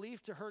provide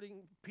relief to hurting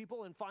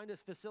people and find a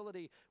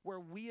facility where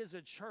we as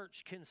a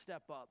church can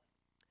step up.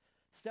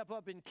 Step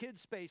up in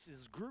kids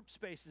spaces, group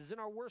spaces, in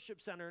our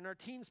worship center, in our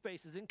teen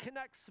spaces, in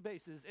connect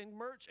spaces, in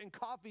merch and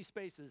coffee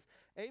spaces.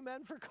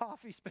 Amen for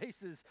coffee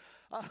spaces.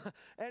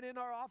 And in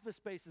our office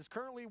spaces.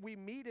 Currently, we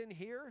meet in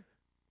here,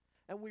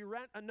 and we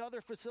rent another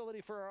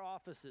facility for our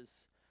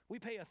offices. We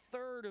pay a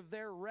third of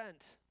their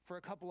rent for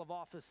a couple of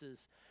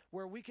offices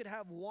where we could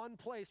have one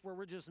place where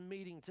we're just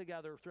meeting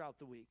together throughout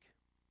the week.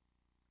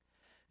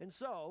 And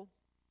so,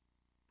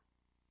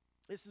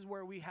 this is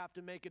where we have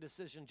to make a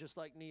decision just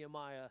like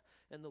Nehemiah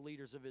and the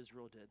leaders of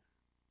Israel did.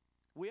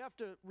 We have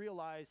to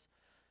realize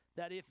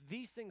that if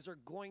these things are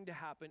going to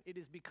happen, it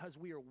is because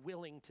we are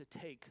willing to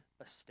take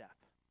a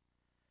step.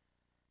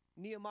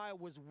 Nehemiah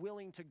was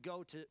willing to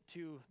go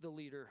to the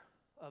leader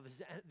of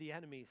the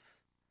enemies.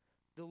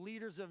 The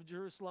leaders of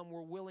Jerusalem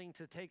were willing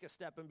to take a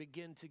step and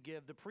begin to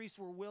give. The priests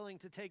were willing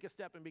to take a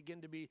step and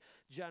begin to be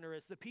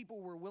generous. The people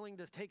were willing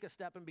to take a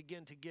step and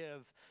begin to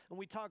give. And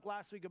we talked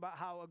last week about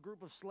how a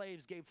group of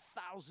slaves gave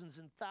thousands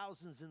and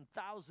thousands and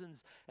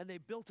thousands, and they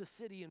built a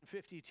city in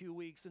 52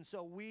 weeks. And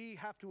so we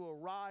have to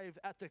arrive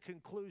at the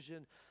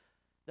conclusion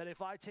that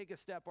if I take a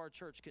step, our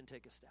church can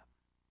take a step.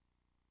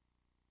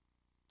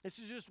 This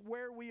is just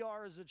where we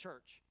are as a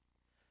church.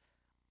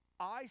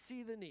 I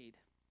see the need.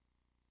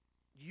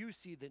 You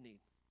see the need.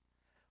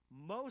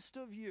 Most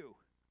of you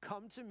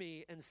come to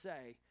me and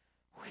say,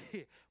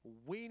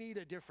 we need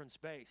a different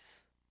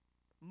space.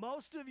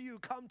 Most of you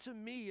come to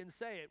me and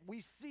say it.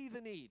 We see the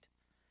need.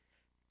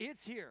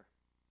 It's here.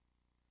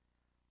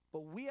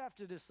 But we have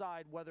to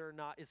decide whether or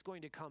not it's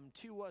going to come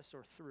to us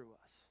or through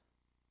us.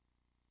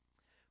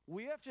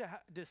 We have to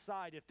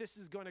decide if this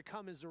is going to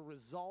come as a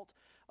result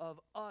of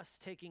us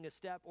taking a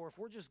step or if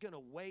we're just going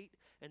to wait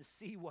and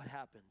see what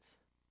happens.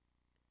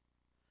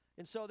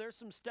 And so there's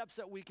some steps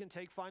that we can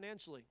take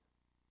financially.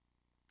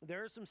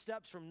 There are some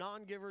steps from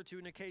non-giver to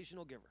an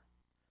occasional giver.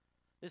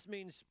 This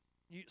means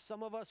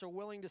some of us are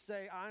willing to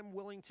say, I'm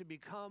willing to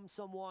become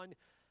someone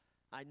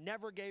I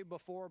never gave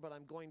before, but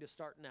I'm going to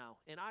start now.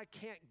 And I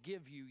can't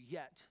give you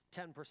yet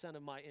 10%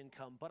 of my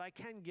income, but I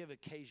can give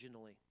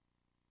occasionally.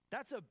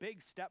 That's a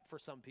big step for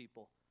some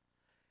people.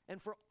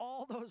 And for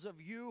all those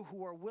of you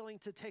who are willing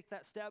to take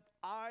that step,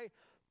 I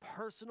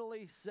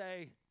personally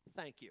say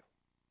thank you.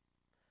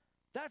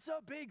 That's a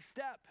big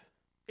step.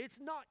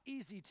 It's not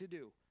easy to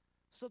do.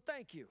 So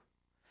thank you.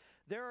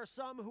 There are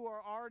some who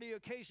are already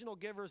occasional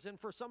givers, and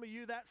for some of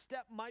you, that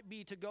step might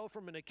be to go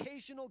from an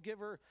occasional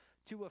giver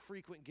to a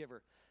frequent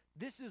giver.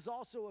 This is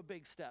also a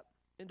big step.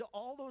 And to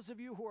all those of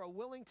you who are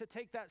willing to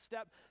take that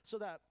step so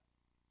that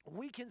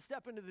we can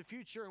step into the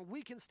future and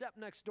we can step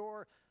next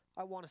door,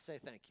 I want to say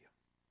thank you.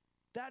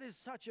 That is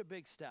such a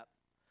big step.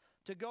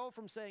 To go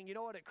from saying, you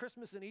know what, at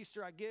Christmas and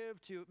Easter I give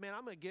to, man,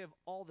 I'm going to give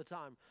all the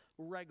time,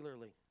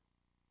 regularly.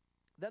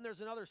 Then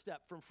there's another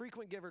step, from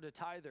frequent giver to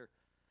tither.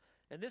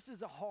 And this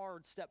is a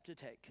hard step to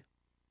take,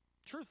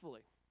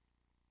 truthfully.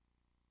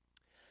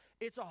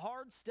 It's a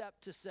hard step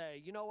to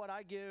say, you know what,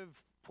 I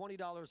give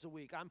 $20 a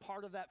week. I'm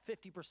part of that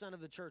 50% of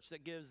the church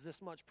that gives this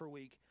much per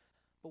week.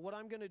 But what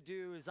I'm going to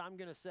do is I'm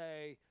going to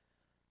say,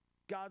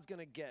 God's going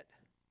to get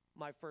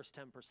my first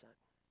 10%.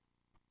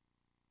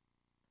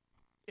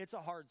 It's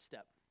a hard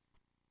step.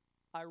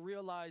 I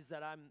realize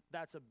that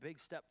that's a big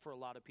step for a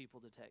lot of people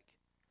to take.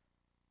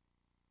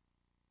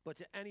 But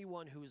to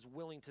anyone who is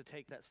willing to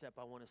take that step,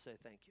 I want to say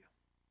thank you.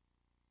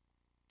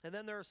 And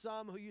then there are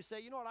some who you say,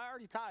 you know what, I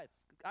already tithe.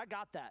 I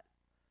got that.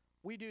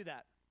 We do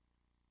that.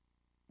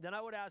 Then I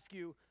would ask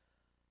you,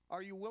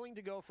 are you willing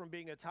to go from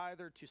being a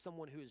tither to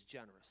someone who is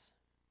generous?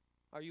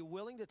 Are you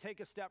willing to take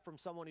a step from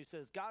someone who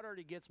says, God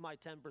already gets my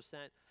 10%,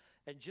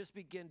 and just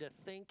begin to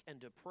think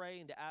and to pray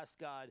and to ask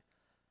God,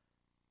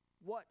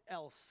 what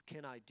else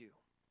can I do?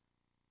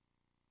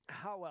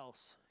 How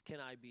else can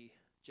I be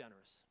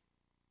generous?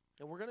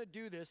 And we're going to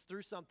do this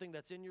through something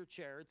that's in your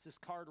chair. It's this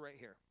card right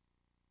here.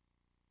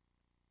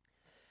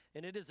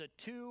 And it is a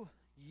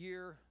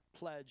 2-year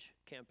pledge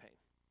campaign.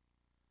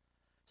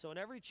 So in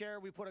every chair,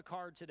 we put a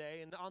card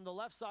today. And on the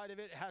left side of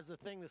it has a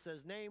thing that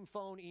says name,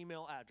 phone,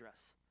 email,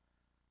 address.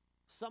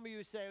 Some of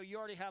you say, oh, you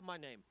already have my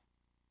name.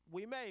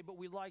 We may, but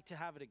we'd like to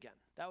have it again.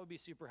 That would be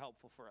super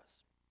helpful for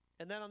us.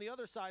 And then on the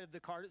other side of the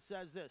card, it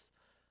says this.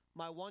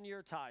 My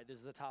 1-year tithe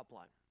is the top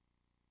line.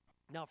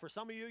 Now, for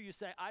some of you, you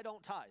say, I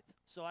don't tithe,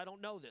 so I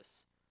don't know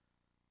this.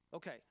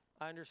 Okay,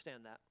 I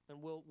understand that,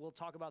 and we'll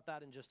talk about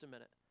that in just a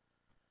minute.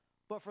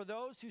 But for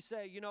those who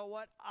say, you know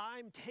what,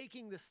 I'm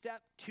taking the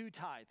step to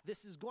tithe.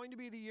 This is going to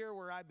be the year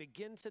where I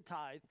begin to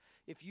tithe.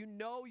 If you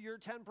know your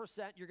 10%,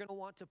 you're going to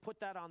want to put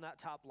that on that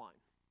top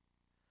line.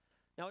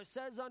 Now, it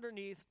says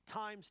underneath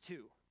 ×2.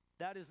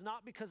 That is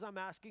not because I'm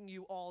asking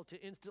you all to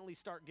instantly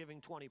start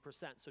giving 20%,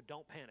 so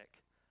don't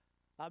panic.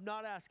 I'm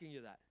not asking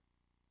you that.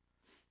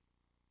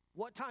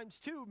 What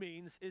 ×2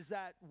 means is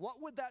that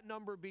what would that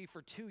number be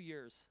for 2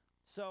 years?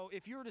 So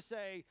if you were to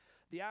say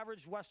the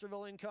average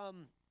Westerville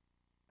income,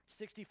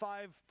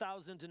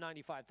 $65,000 to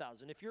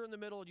 $95,000. If you're in the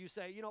middle, you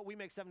say, you know, we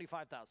make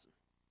 $75,000.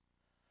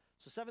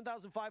 So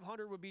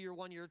 7,500 would be your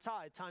 1-year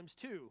tithe times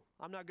 2.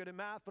 I'm not good at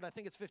math, but I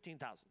think it's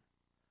 15,000.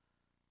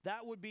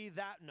 That would be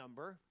that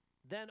number.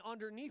 Then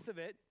underneath of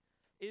it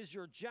is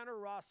your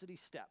generosity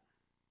step.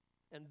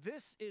 And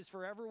this is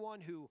for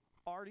everyone who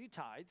already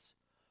tithes,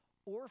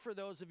 or for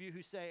those of you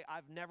who say,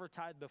 I've never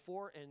tithed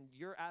before and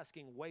you're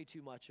asking way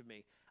too much of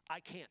me. I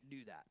can't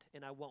do that,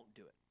 and I won't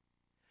do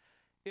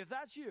it. If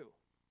that's you,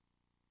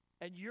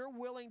 and you're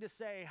willing to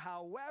say,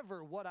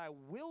 however, what I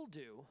will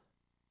do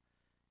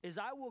is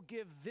I will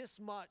give this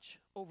much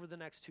over the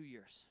next 2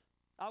 years.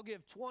 I'll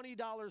give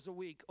 $20 a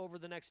week over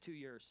the next 2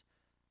 years.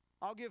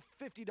 I'll give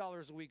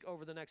 $50 a week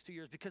over the next 2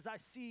 years because I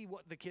see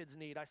what the kids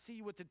need. I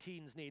see what the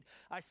teens need.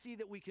 I see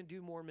that we can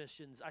do more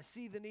missions. I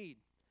see the need.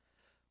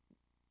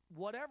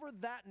 Whatever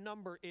that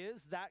number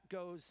is, that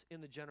goes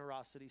in the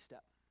generosity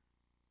step.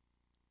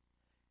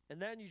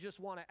 And then you just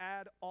want to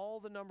add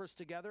all the numbers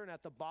together, and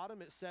at the bottom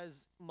it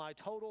says my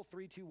total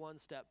 3-2-1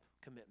 step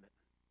commitment.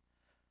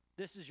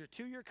 This is your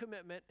 2-year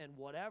commitment and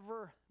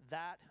whatever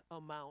that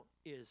amount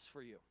is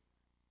for you.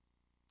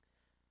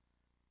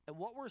 And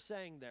what we're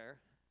saying there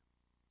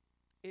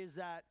is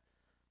that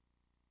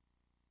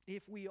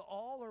if we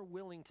all are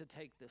willing to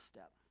take this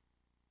step,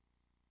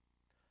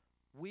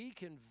 we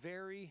can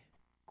very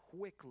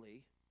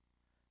quickly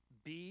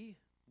be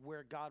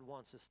where God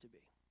wants us to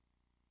be.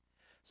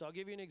 So I'll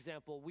give you an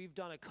example. We've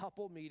done a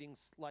couple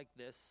meetings like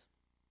this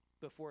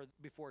before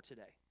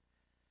today.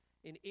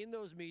 And in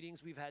those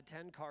meetings, we've had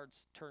 10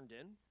 cards turned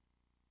in.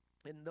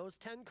 And those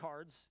 10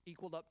 cards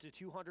equaled up to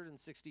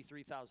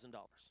 $263,000.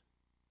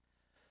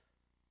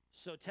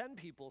 So 10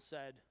 people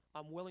said,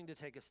 I'm willing to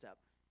take a step.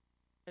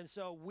 And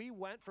so we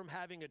went from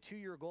having a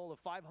 2-year goal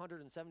of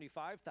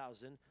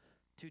 $575,000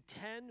 to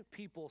 10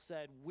 people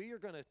said, we are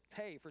going to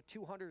pay for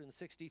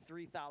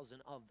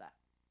 $263,000 of that.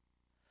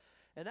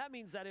 And that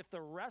means that if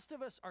the rest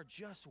of us are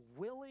just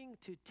willing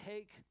to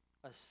take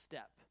a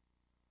step,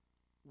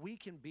 we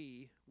can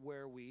be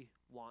where we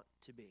want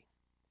to be.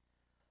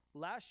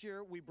 Last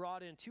year, we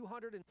brought in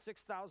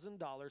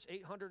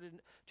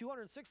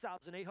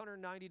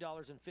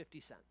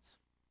 $206,890.50.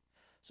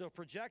 So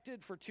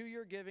projected for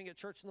 2-year giving at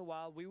Church in the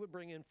Wild, we would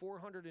bring in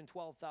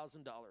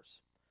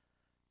 $412,000.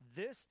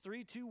 This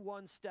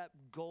 3-2-1 step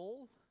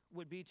goal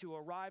would be to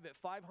arrive at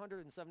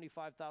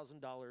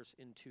 $575,000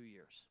 in 2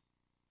 years.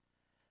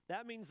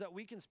 That means that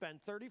we can spend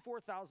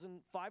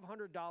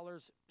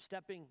 $34,500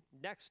 stepping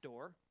next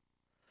door,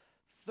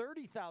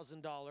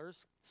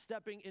 $30,000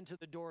 stepping into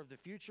the door of the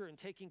future and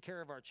taking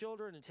care of our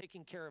children and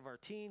taking care of our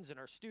teens and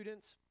our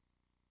students,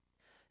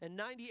 and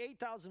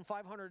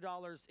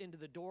 $98,500 into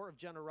the door of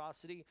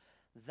generosity.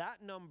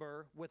 That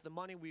number, with the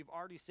money we've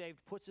already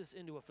saved, puts us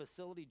into a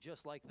facility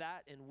just like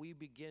that, and we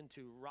begin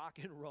to rock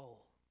and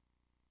roll.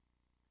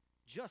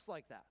 Just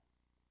like that.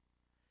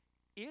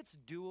 It's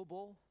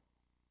doable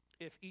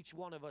if each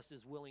one of us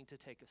is willing to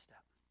take a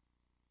step.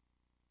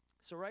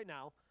 So right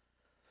now,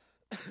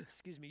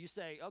 excuse me, you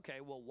say, okay,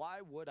 well,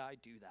 why would I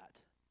do that?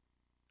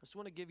 I just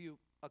want to give you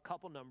a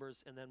couple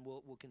numbers, and then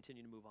we'll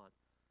continue to move on.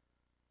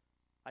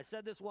 I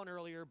said this one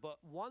earlier, but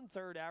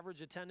 1/3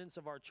 average attendance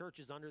of our church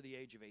is under the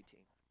age of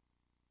 18.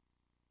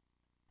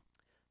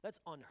 That's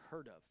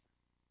unheard of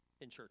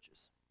in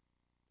churches.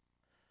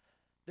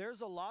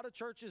 There's a lot of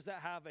churches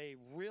that have a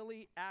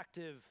really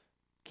active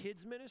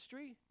kids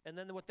ministry, and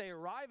then what they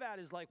arrive at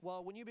is like,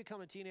 well, when you become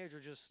a teenager,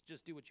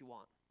 just do what you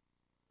want.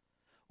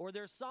 Or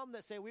there's some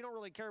that say, we don't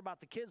really care about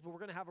the kids, but we're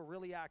going to have a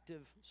really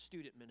active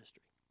student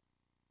ministry.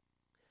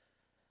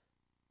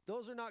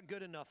 Those are not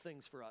good enough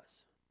things for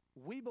us.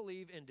 We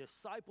believe in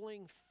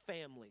discipling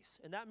families,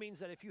 and that means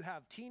that if you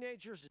have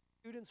teenagers and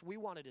students, we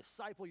want to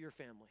disciple your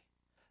family.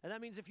 And that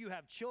means if you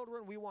have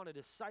children, we want to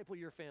disciple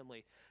your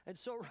family. And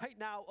so right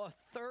now,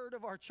 1/3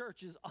 of our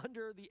church is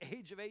under the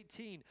age of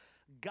 18.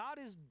 God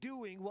is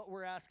doing what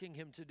we're asking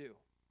him to do.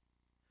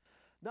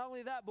 Not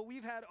only that, but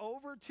we've had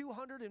over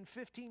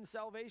 215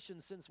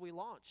 salvations since we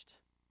launched.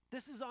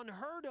 This is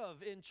unheard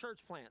of in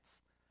church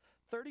plants.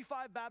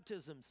 35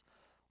 baptisms.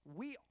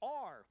 We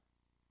are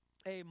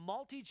a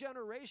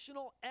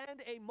multi-generational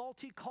and a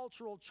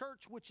multicultural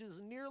church, which is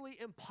nearly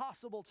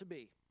impossible to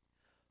be.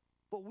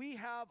 But we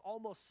have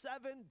almost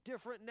 7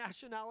 different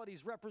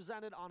nationalities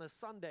represented on a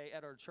Sunday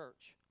at our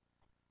church.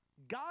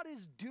 God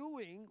is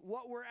doing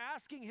what we're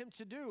asking him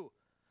to do.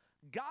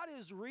 God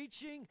is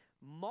reaching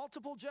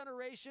multiple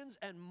generations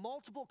and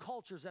multiple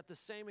cultures at the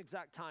same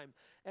exact time.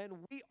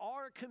 And we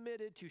are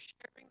committed to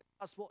sharing the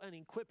gospel and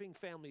equipping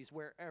families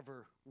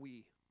wherever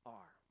we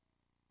are.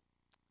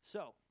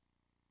 So,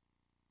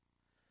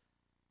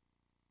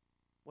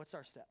 what's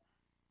our step?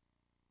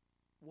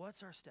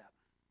 What's our step?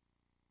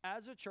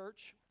 As a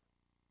church,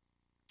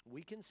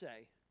 we can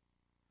say,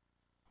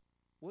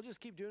 we'll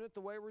just keep doing it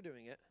the way we're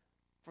doing it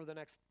for the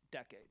next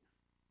decade.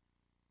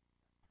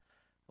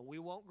 And we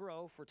won't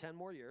grow for 10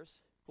 more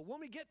years, but when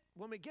we get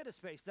a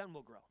space, then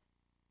we'll grow.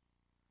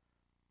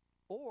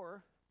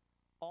 Or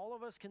all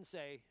of us can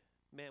say,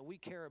 man, we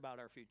care about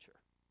our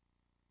future.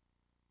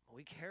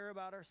 We care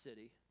about our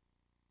city.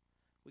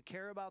 We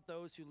care about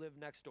those who live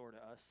next door to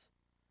us.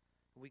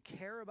 We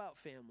care about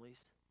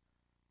families.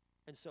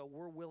 And so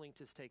we're willing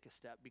to take a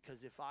step,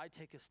 because if I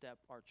take a step,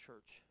 our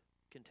church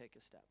can take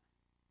a step.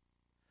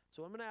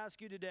 So I'm going to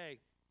ask you today,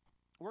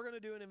 we're going to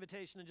do an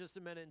invitation in just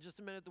a minute. In just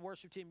a minute, the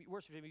worship team,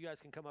 you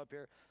guys can come up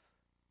here.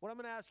 What I'm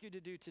going to ask you to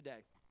do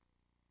today,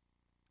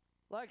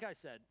 like I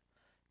said,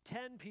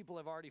 10 people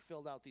have already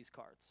filled out these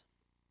cards.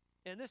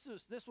 And this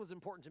was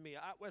important to me.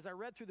 As I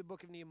read through the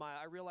book of Nehemiah,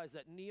 I realized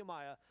that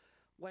Nehemiah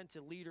went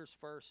to leaders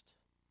first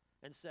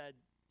and said,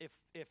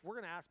 if we're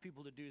going to ask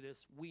people to do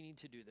this, we need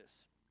to do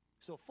this.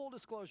 So full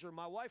disclosure,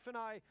 my wife and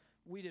I,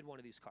 we did one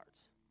of these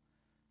cards.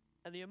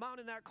 And the amount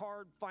in that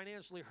card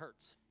financially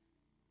hurts.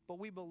 But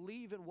we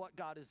believe in what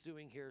God is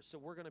doing here, so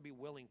we're going to be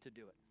willing to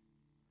do it.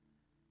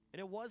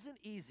 And it wasn't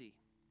easy.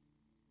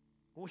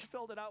 When we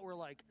filled it out, we're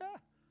like,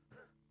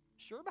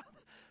 sure about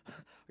this?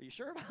 Are you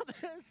sure about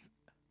this?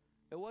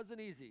 It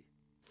wasn't easy.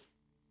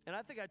 And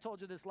I think I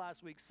told you this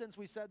last week. Since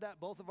we said that,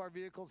 both of our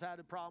vehicles had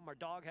a problem. Our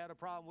dog had a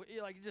problem.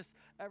 Just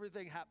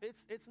everything happened.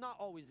 It's not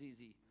always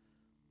easy,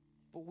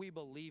 but we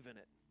believe in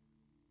it.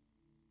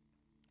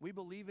 We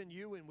believe in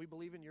you, and we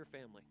believe in your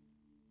family.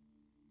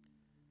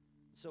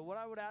 So what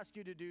I would ask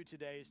you to do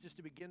today is just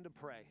to begin to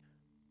pray.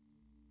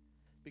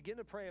 Begin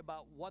to pray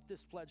about what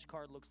this pledge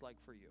card looks like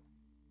for you.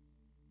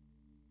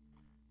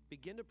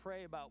 Begin to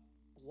pray about,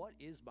 what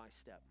is my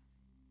step?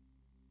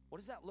 What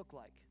does that look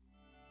like?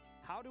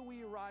 How do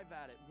we arrive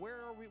at it?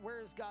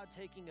 Where is God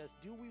taking us?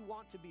 Do we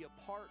want to be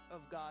a part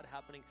of God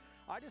happening?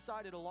 I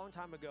decided a long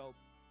time ago,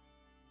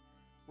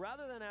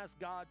 rather than ask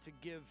God to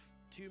give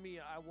to me,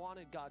 I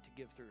wanted God to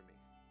give through me.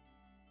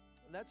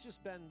 And that's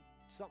just been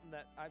something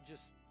that I've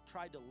just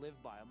tried to live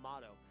by, a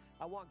motto.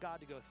 I want God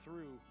to go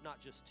through,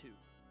 not just to.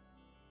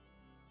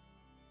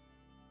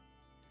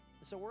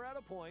 And so we're at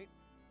a point.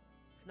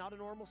 It's not a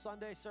normal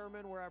Sunday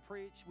sermon where I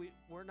preach.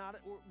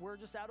 We're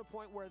just at a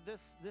point where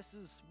this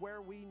is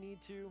where we need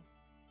to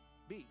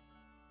be.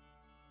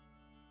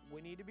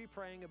 We need to be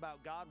praying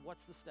about, God,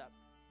 what's the step?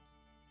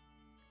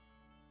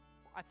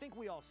 I think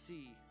we all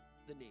see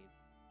the need.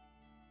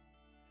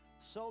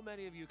 So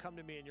many of you come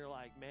to me and you're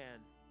like, man,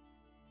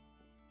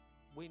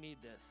 we need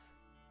this.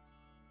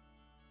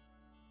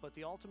 But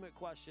the ultimate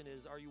question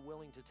is, are you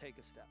willing to take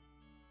a step?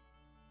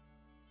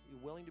 Are you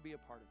willing to be a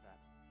part of that?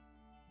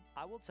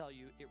 I will tell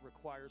you, it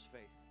requires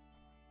faith.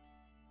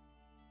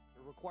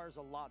 It requires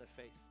a lot of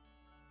faith.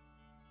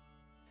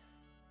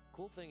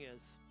 Cool thing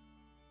is,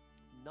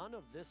 none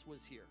of this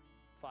was here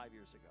 5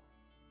 years ago.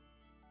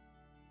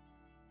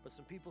 But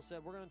some people said,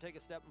 we're going to take a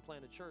step and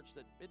plant a church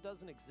that it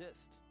doesn't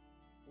exist.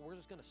 We're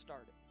just going to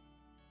start it.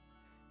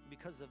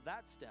 Because of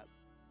that step,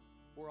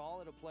 we're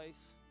all at a place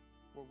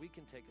where we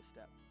can take a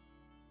step.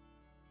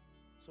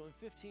 So in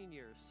 15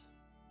 years,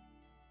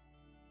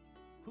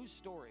 whose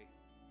story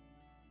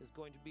is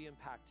going to be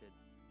impacted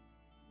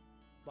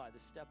by the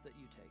step that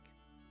you take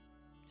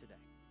today?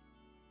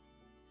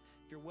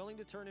 If you're willing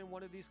to turn in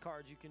one of these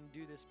cards, you can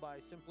do this by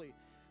simply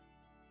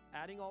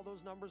adding all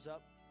those numbers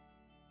up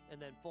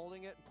and then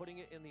folding it and putting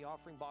it in the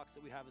offering box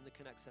that we have in the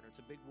Connect Center. It's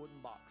a big wooden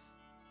box.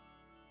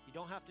 You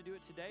don't have to do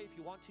it today. If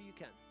you want to, you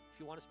can. If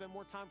you want to spend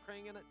more time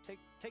praying in it,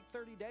 take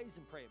 30 days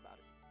and pray about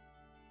it.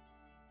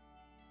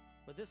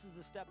 But this is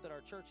the step that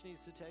our church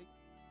needs to take,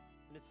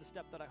 and it's the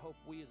step that I hope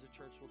we as a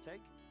church will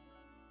take.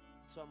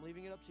 So I'm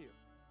leaving it up to you.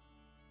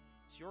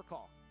 It's your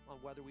call on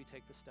whether we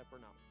take the step or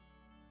not.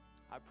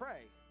 I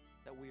pray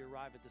that we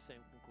arrive at the same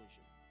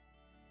conclusion.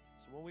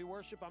 So when we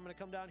worship, I'm going to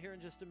come down here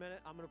in just a minute.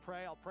 I'm going to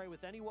pray. I'll pray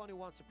with anyone who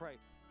wants to pray.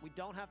 We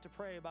don't have to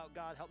pray about,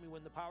 God, help me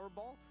win the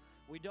Powerball.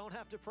 We don't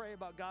have to pray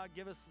about, God,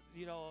 give us, a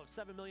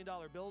 $7 million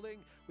building.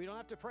 We don't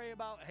have to pray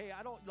about, hey,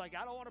 I don't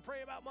want to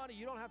pray about money.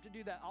 You don't have to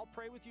do that. I'll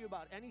pray with you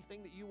about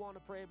anything that you want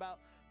to pray about.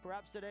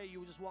 Perhaps today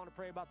you just want to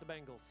pray about the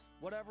Bengals.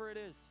 Whatever it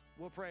is,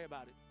 we'll pray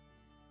about it.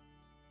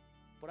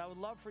 But I would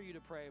love for you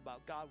to pray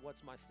about, God,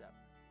 what's my step?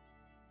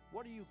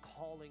 What are you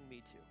calling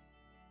me to?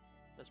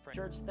 Let's pray.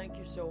 Church, thank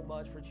you so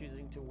much for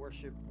choosing to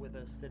worship with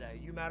us today.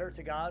 You matter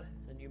to God,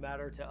 and you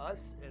matter to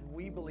us, and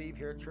we believe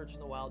here at Church in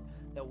the Wild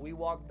that we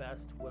walk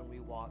best when we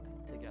walk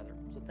together.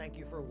 So thank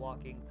you for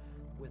walking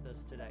with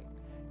us today.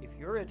 If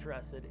you're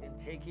interested in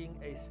taking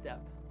a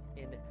step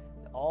in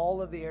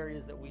all of the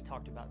areas that we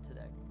talked about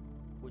today,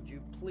 would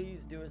you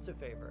please do us a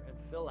favor and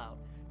fill out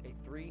a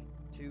 3,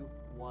 2,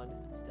 1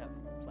 step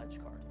pledge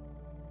card.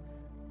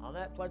 On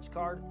that pledge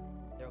card,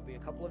 there will be a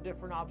couple of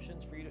different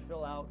options for you to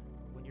fill out.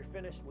 When you're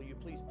finished, will you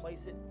please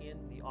place it in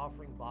the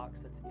offering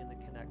box that's in the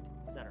Connect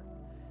Center?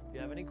 If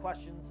you have any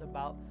questions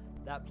about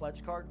that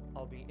pledge card,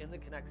 I'll be in the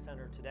Connect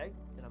Center today,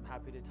 and I'm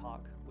happy to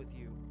talk with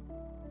you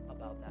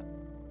about that.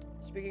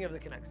 Speaking of the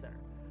Connect Center,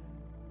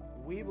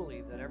 we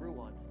believe that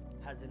everyone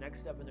has a next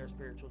step in their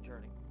spiritual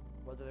journey.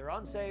 Whether they're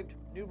unsaved,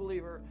 new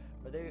believer,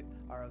 or they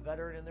are a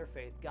veteran in their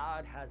faith,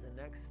 God has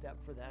a next step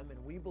for them,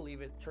 and we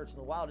believe at Church in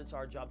the Wild, it's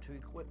our job to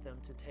equip them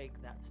to take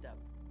that step.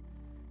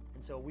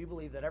 And so we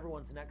believe that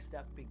everyone's next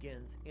step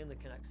begins in the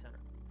Connect Center.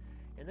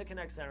 In the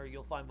Connect Center,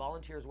 you'll find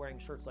volunteers wearing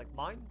shirts like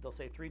mine. They'll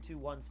say 3, 2,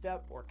 1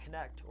 step, or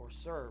connect, or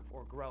serve,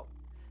 or grow.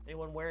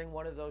 Anyone wearing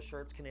one of those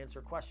shirts can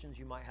answer questions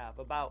you might have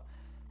about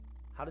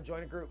how to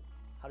join a group,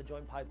 how to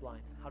join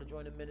Pipeline, how to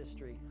join a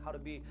ministry, how to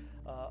be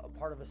a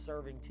part of a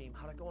serving team,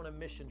 how to go on a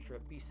mission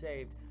trip, be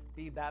saved,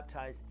 be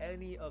baptized,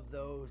 any of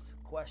those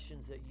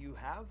questions that you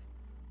have,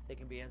 they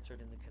can be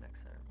answered in the Connect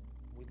Center.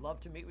 We'd love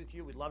to meet with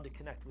you. We'd love to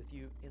connect with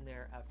you in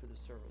there after the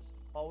service.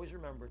 Always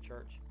remember,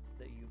 church,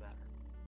 that you matter.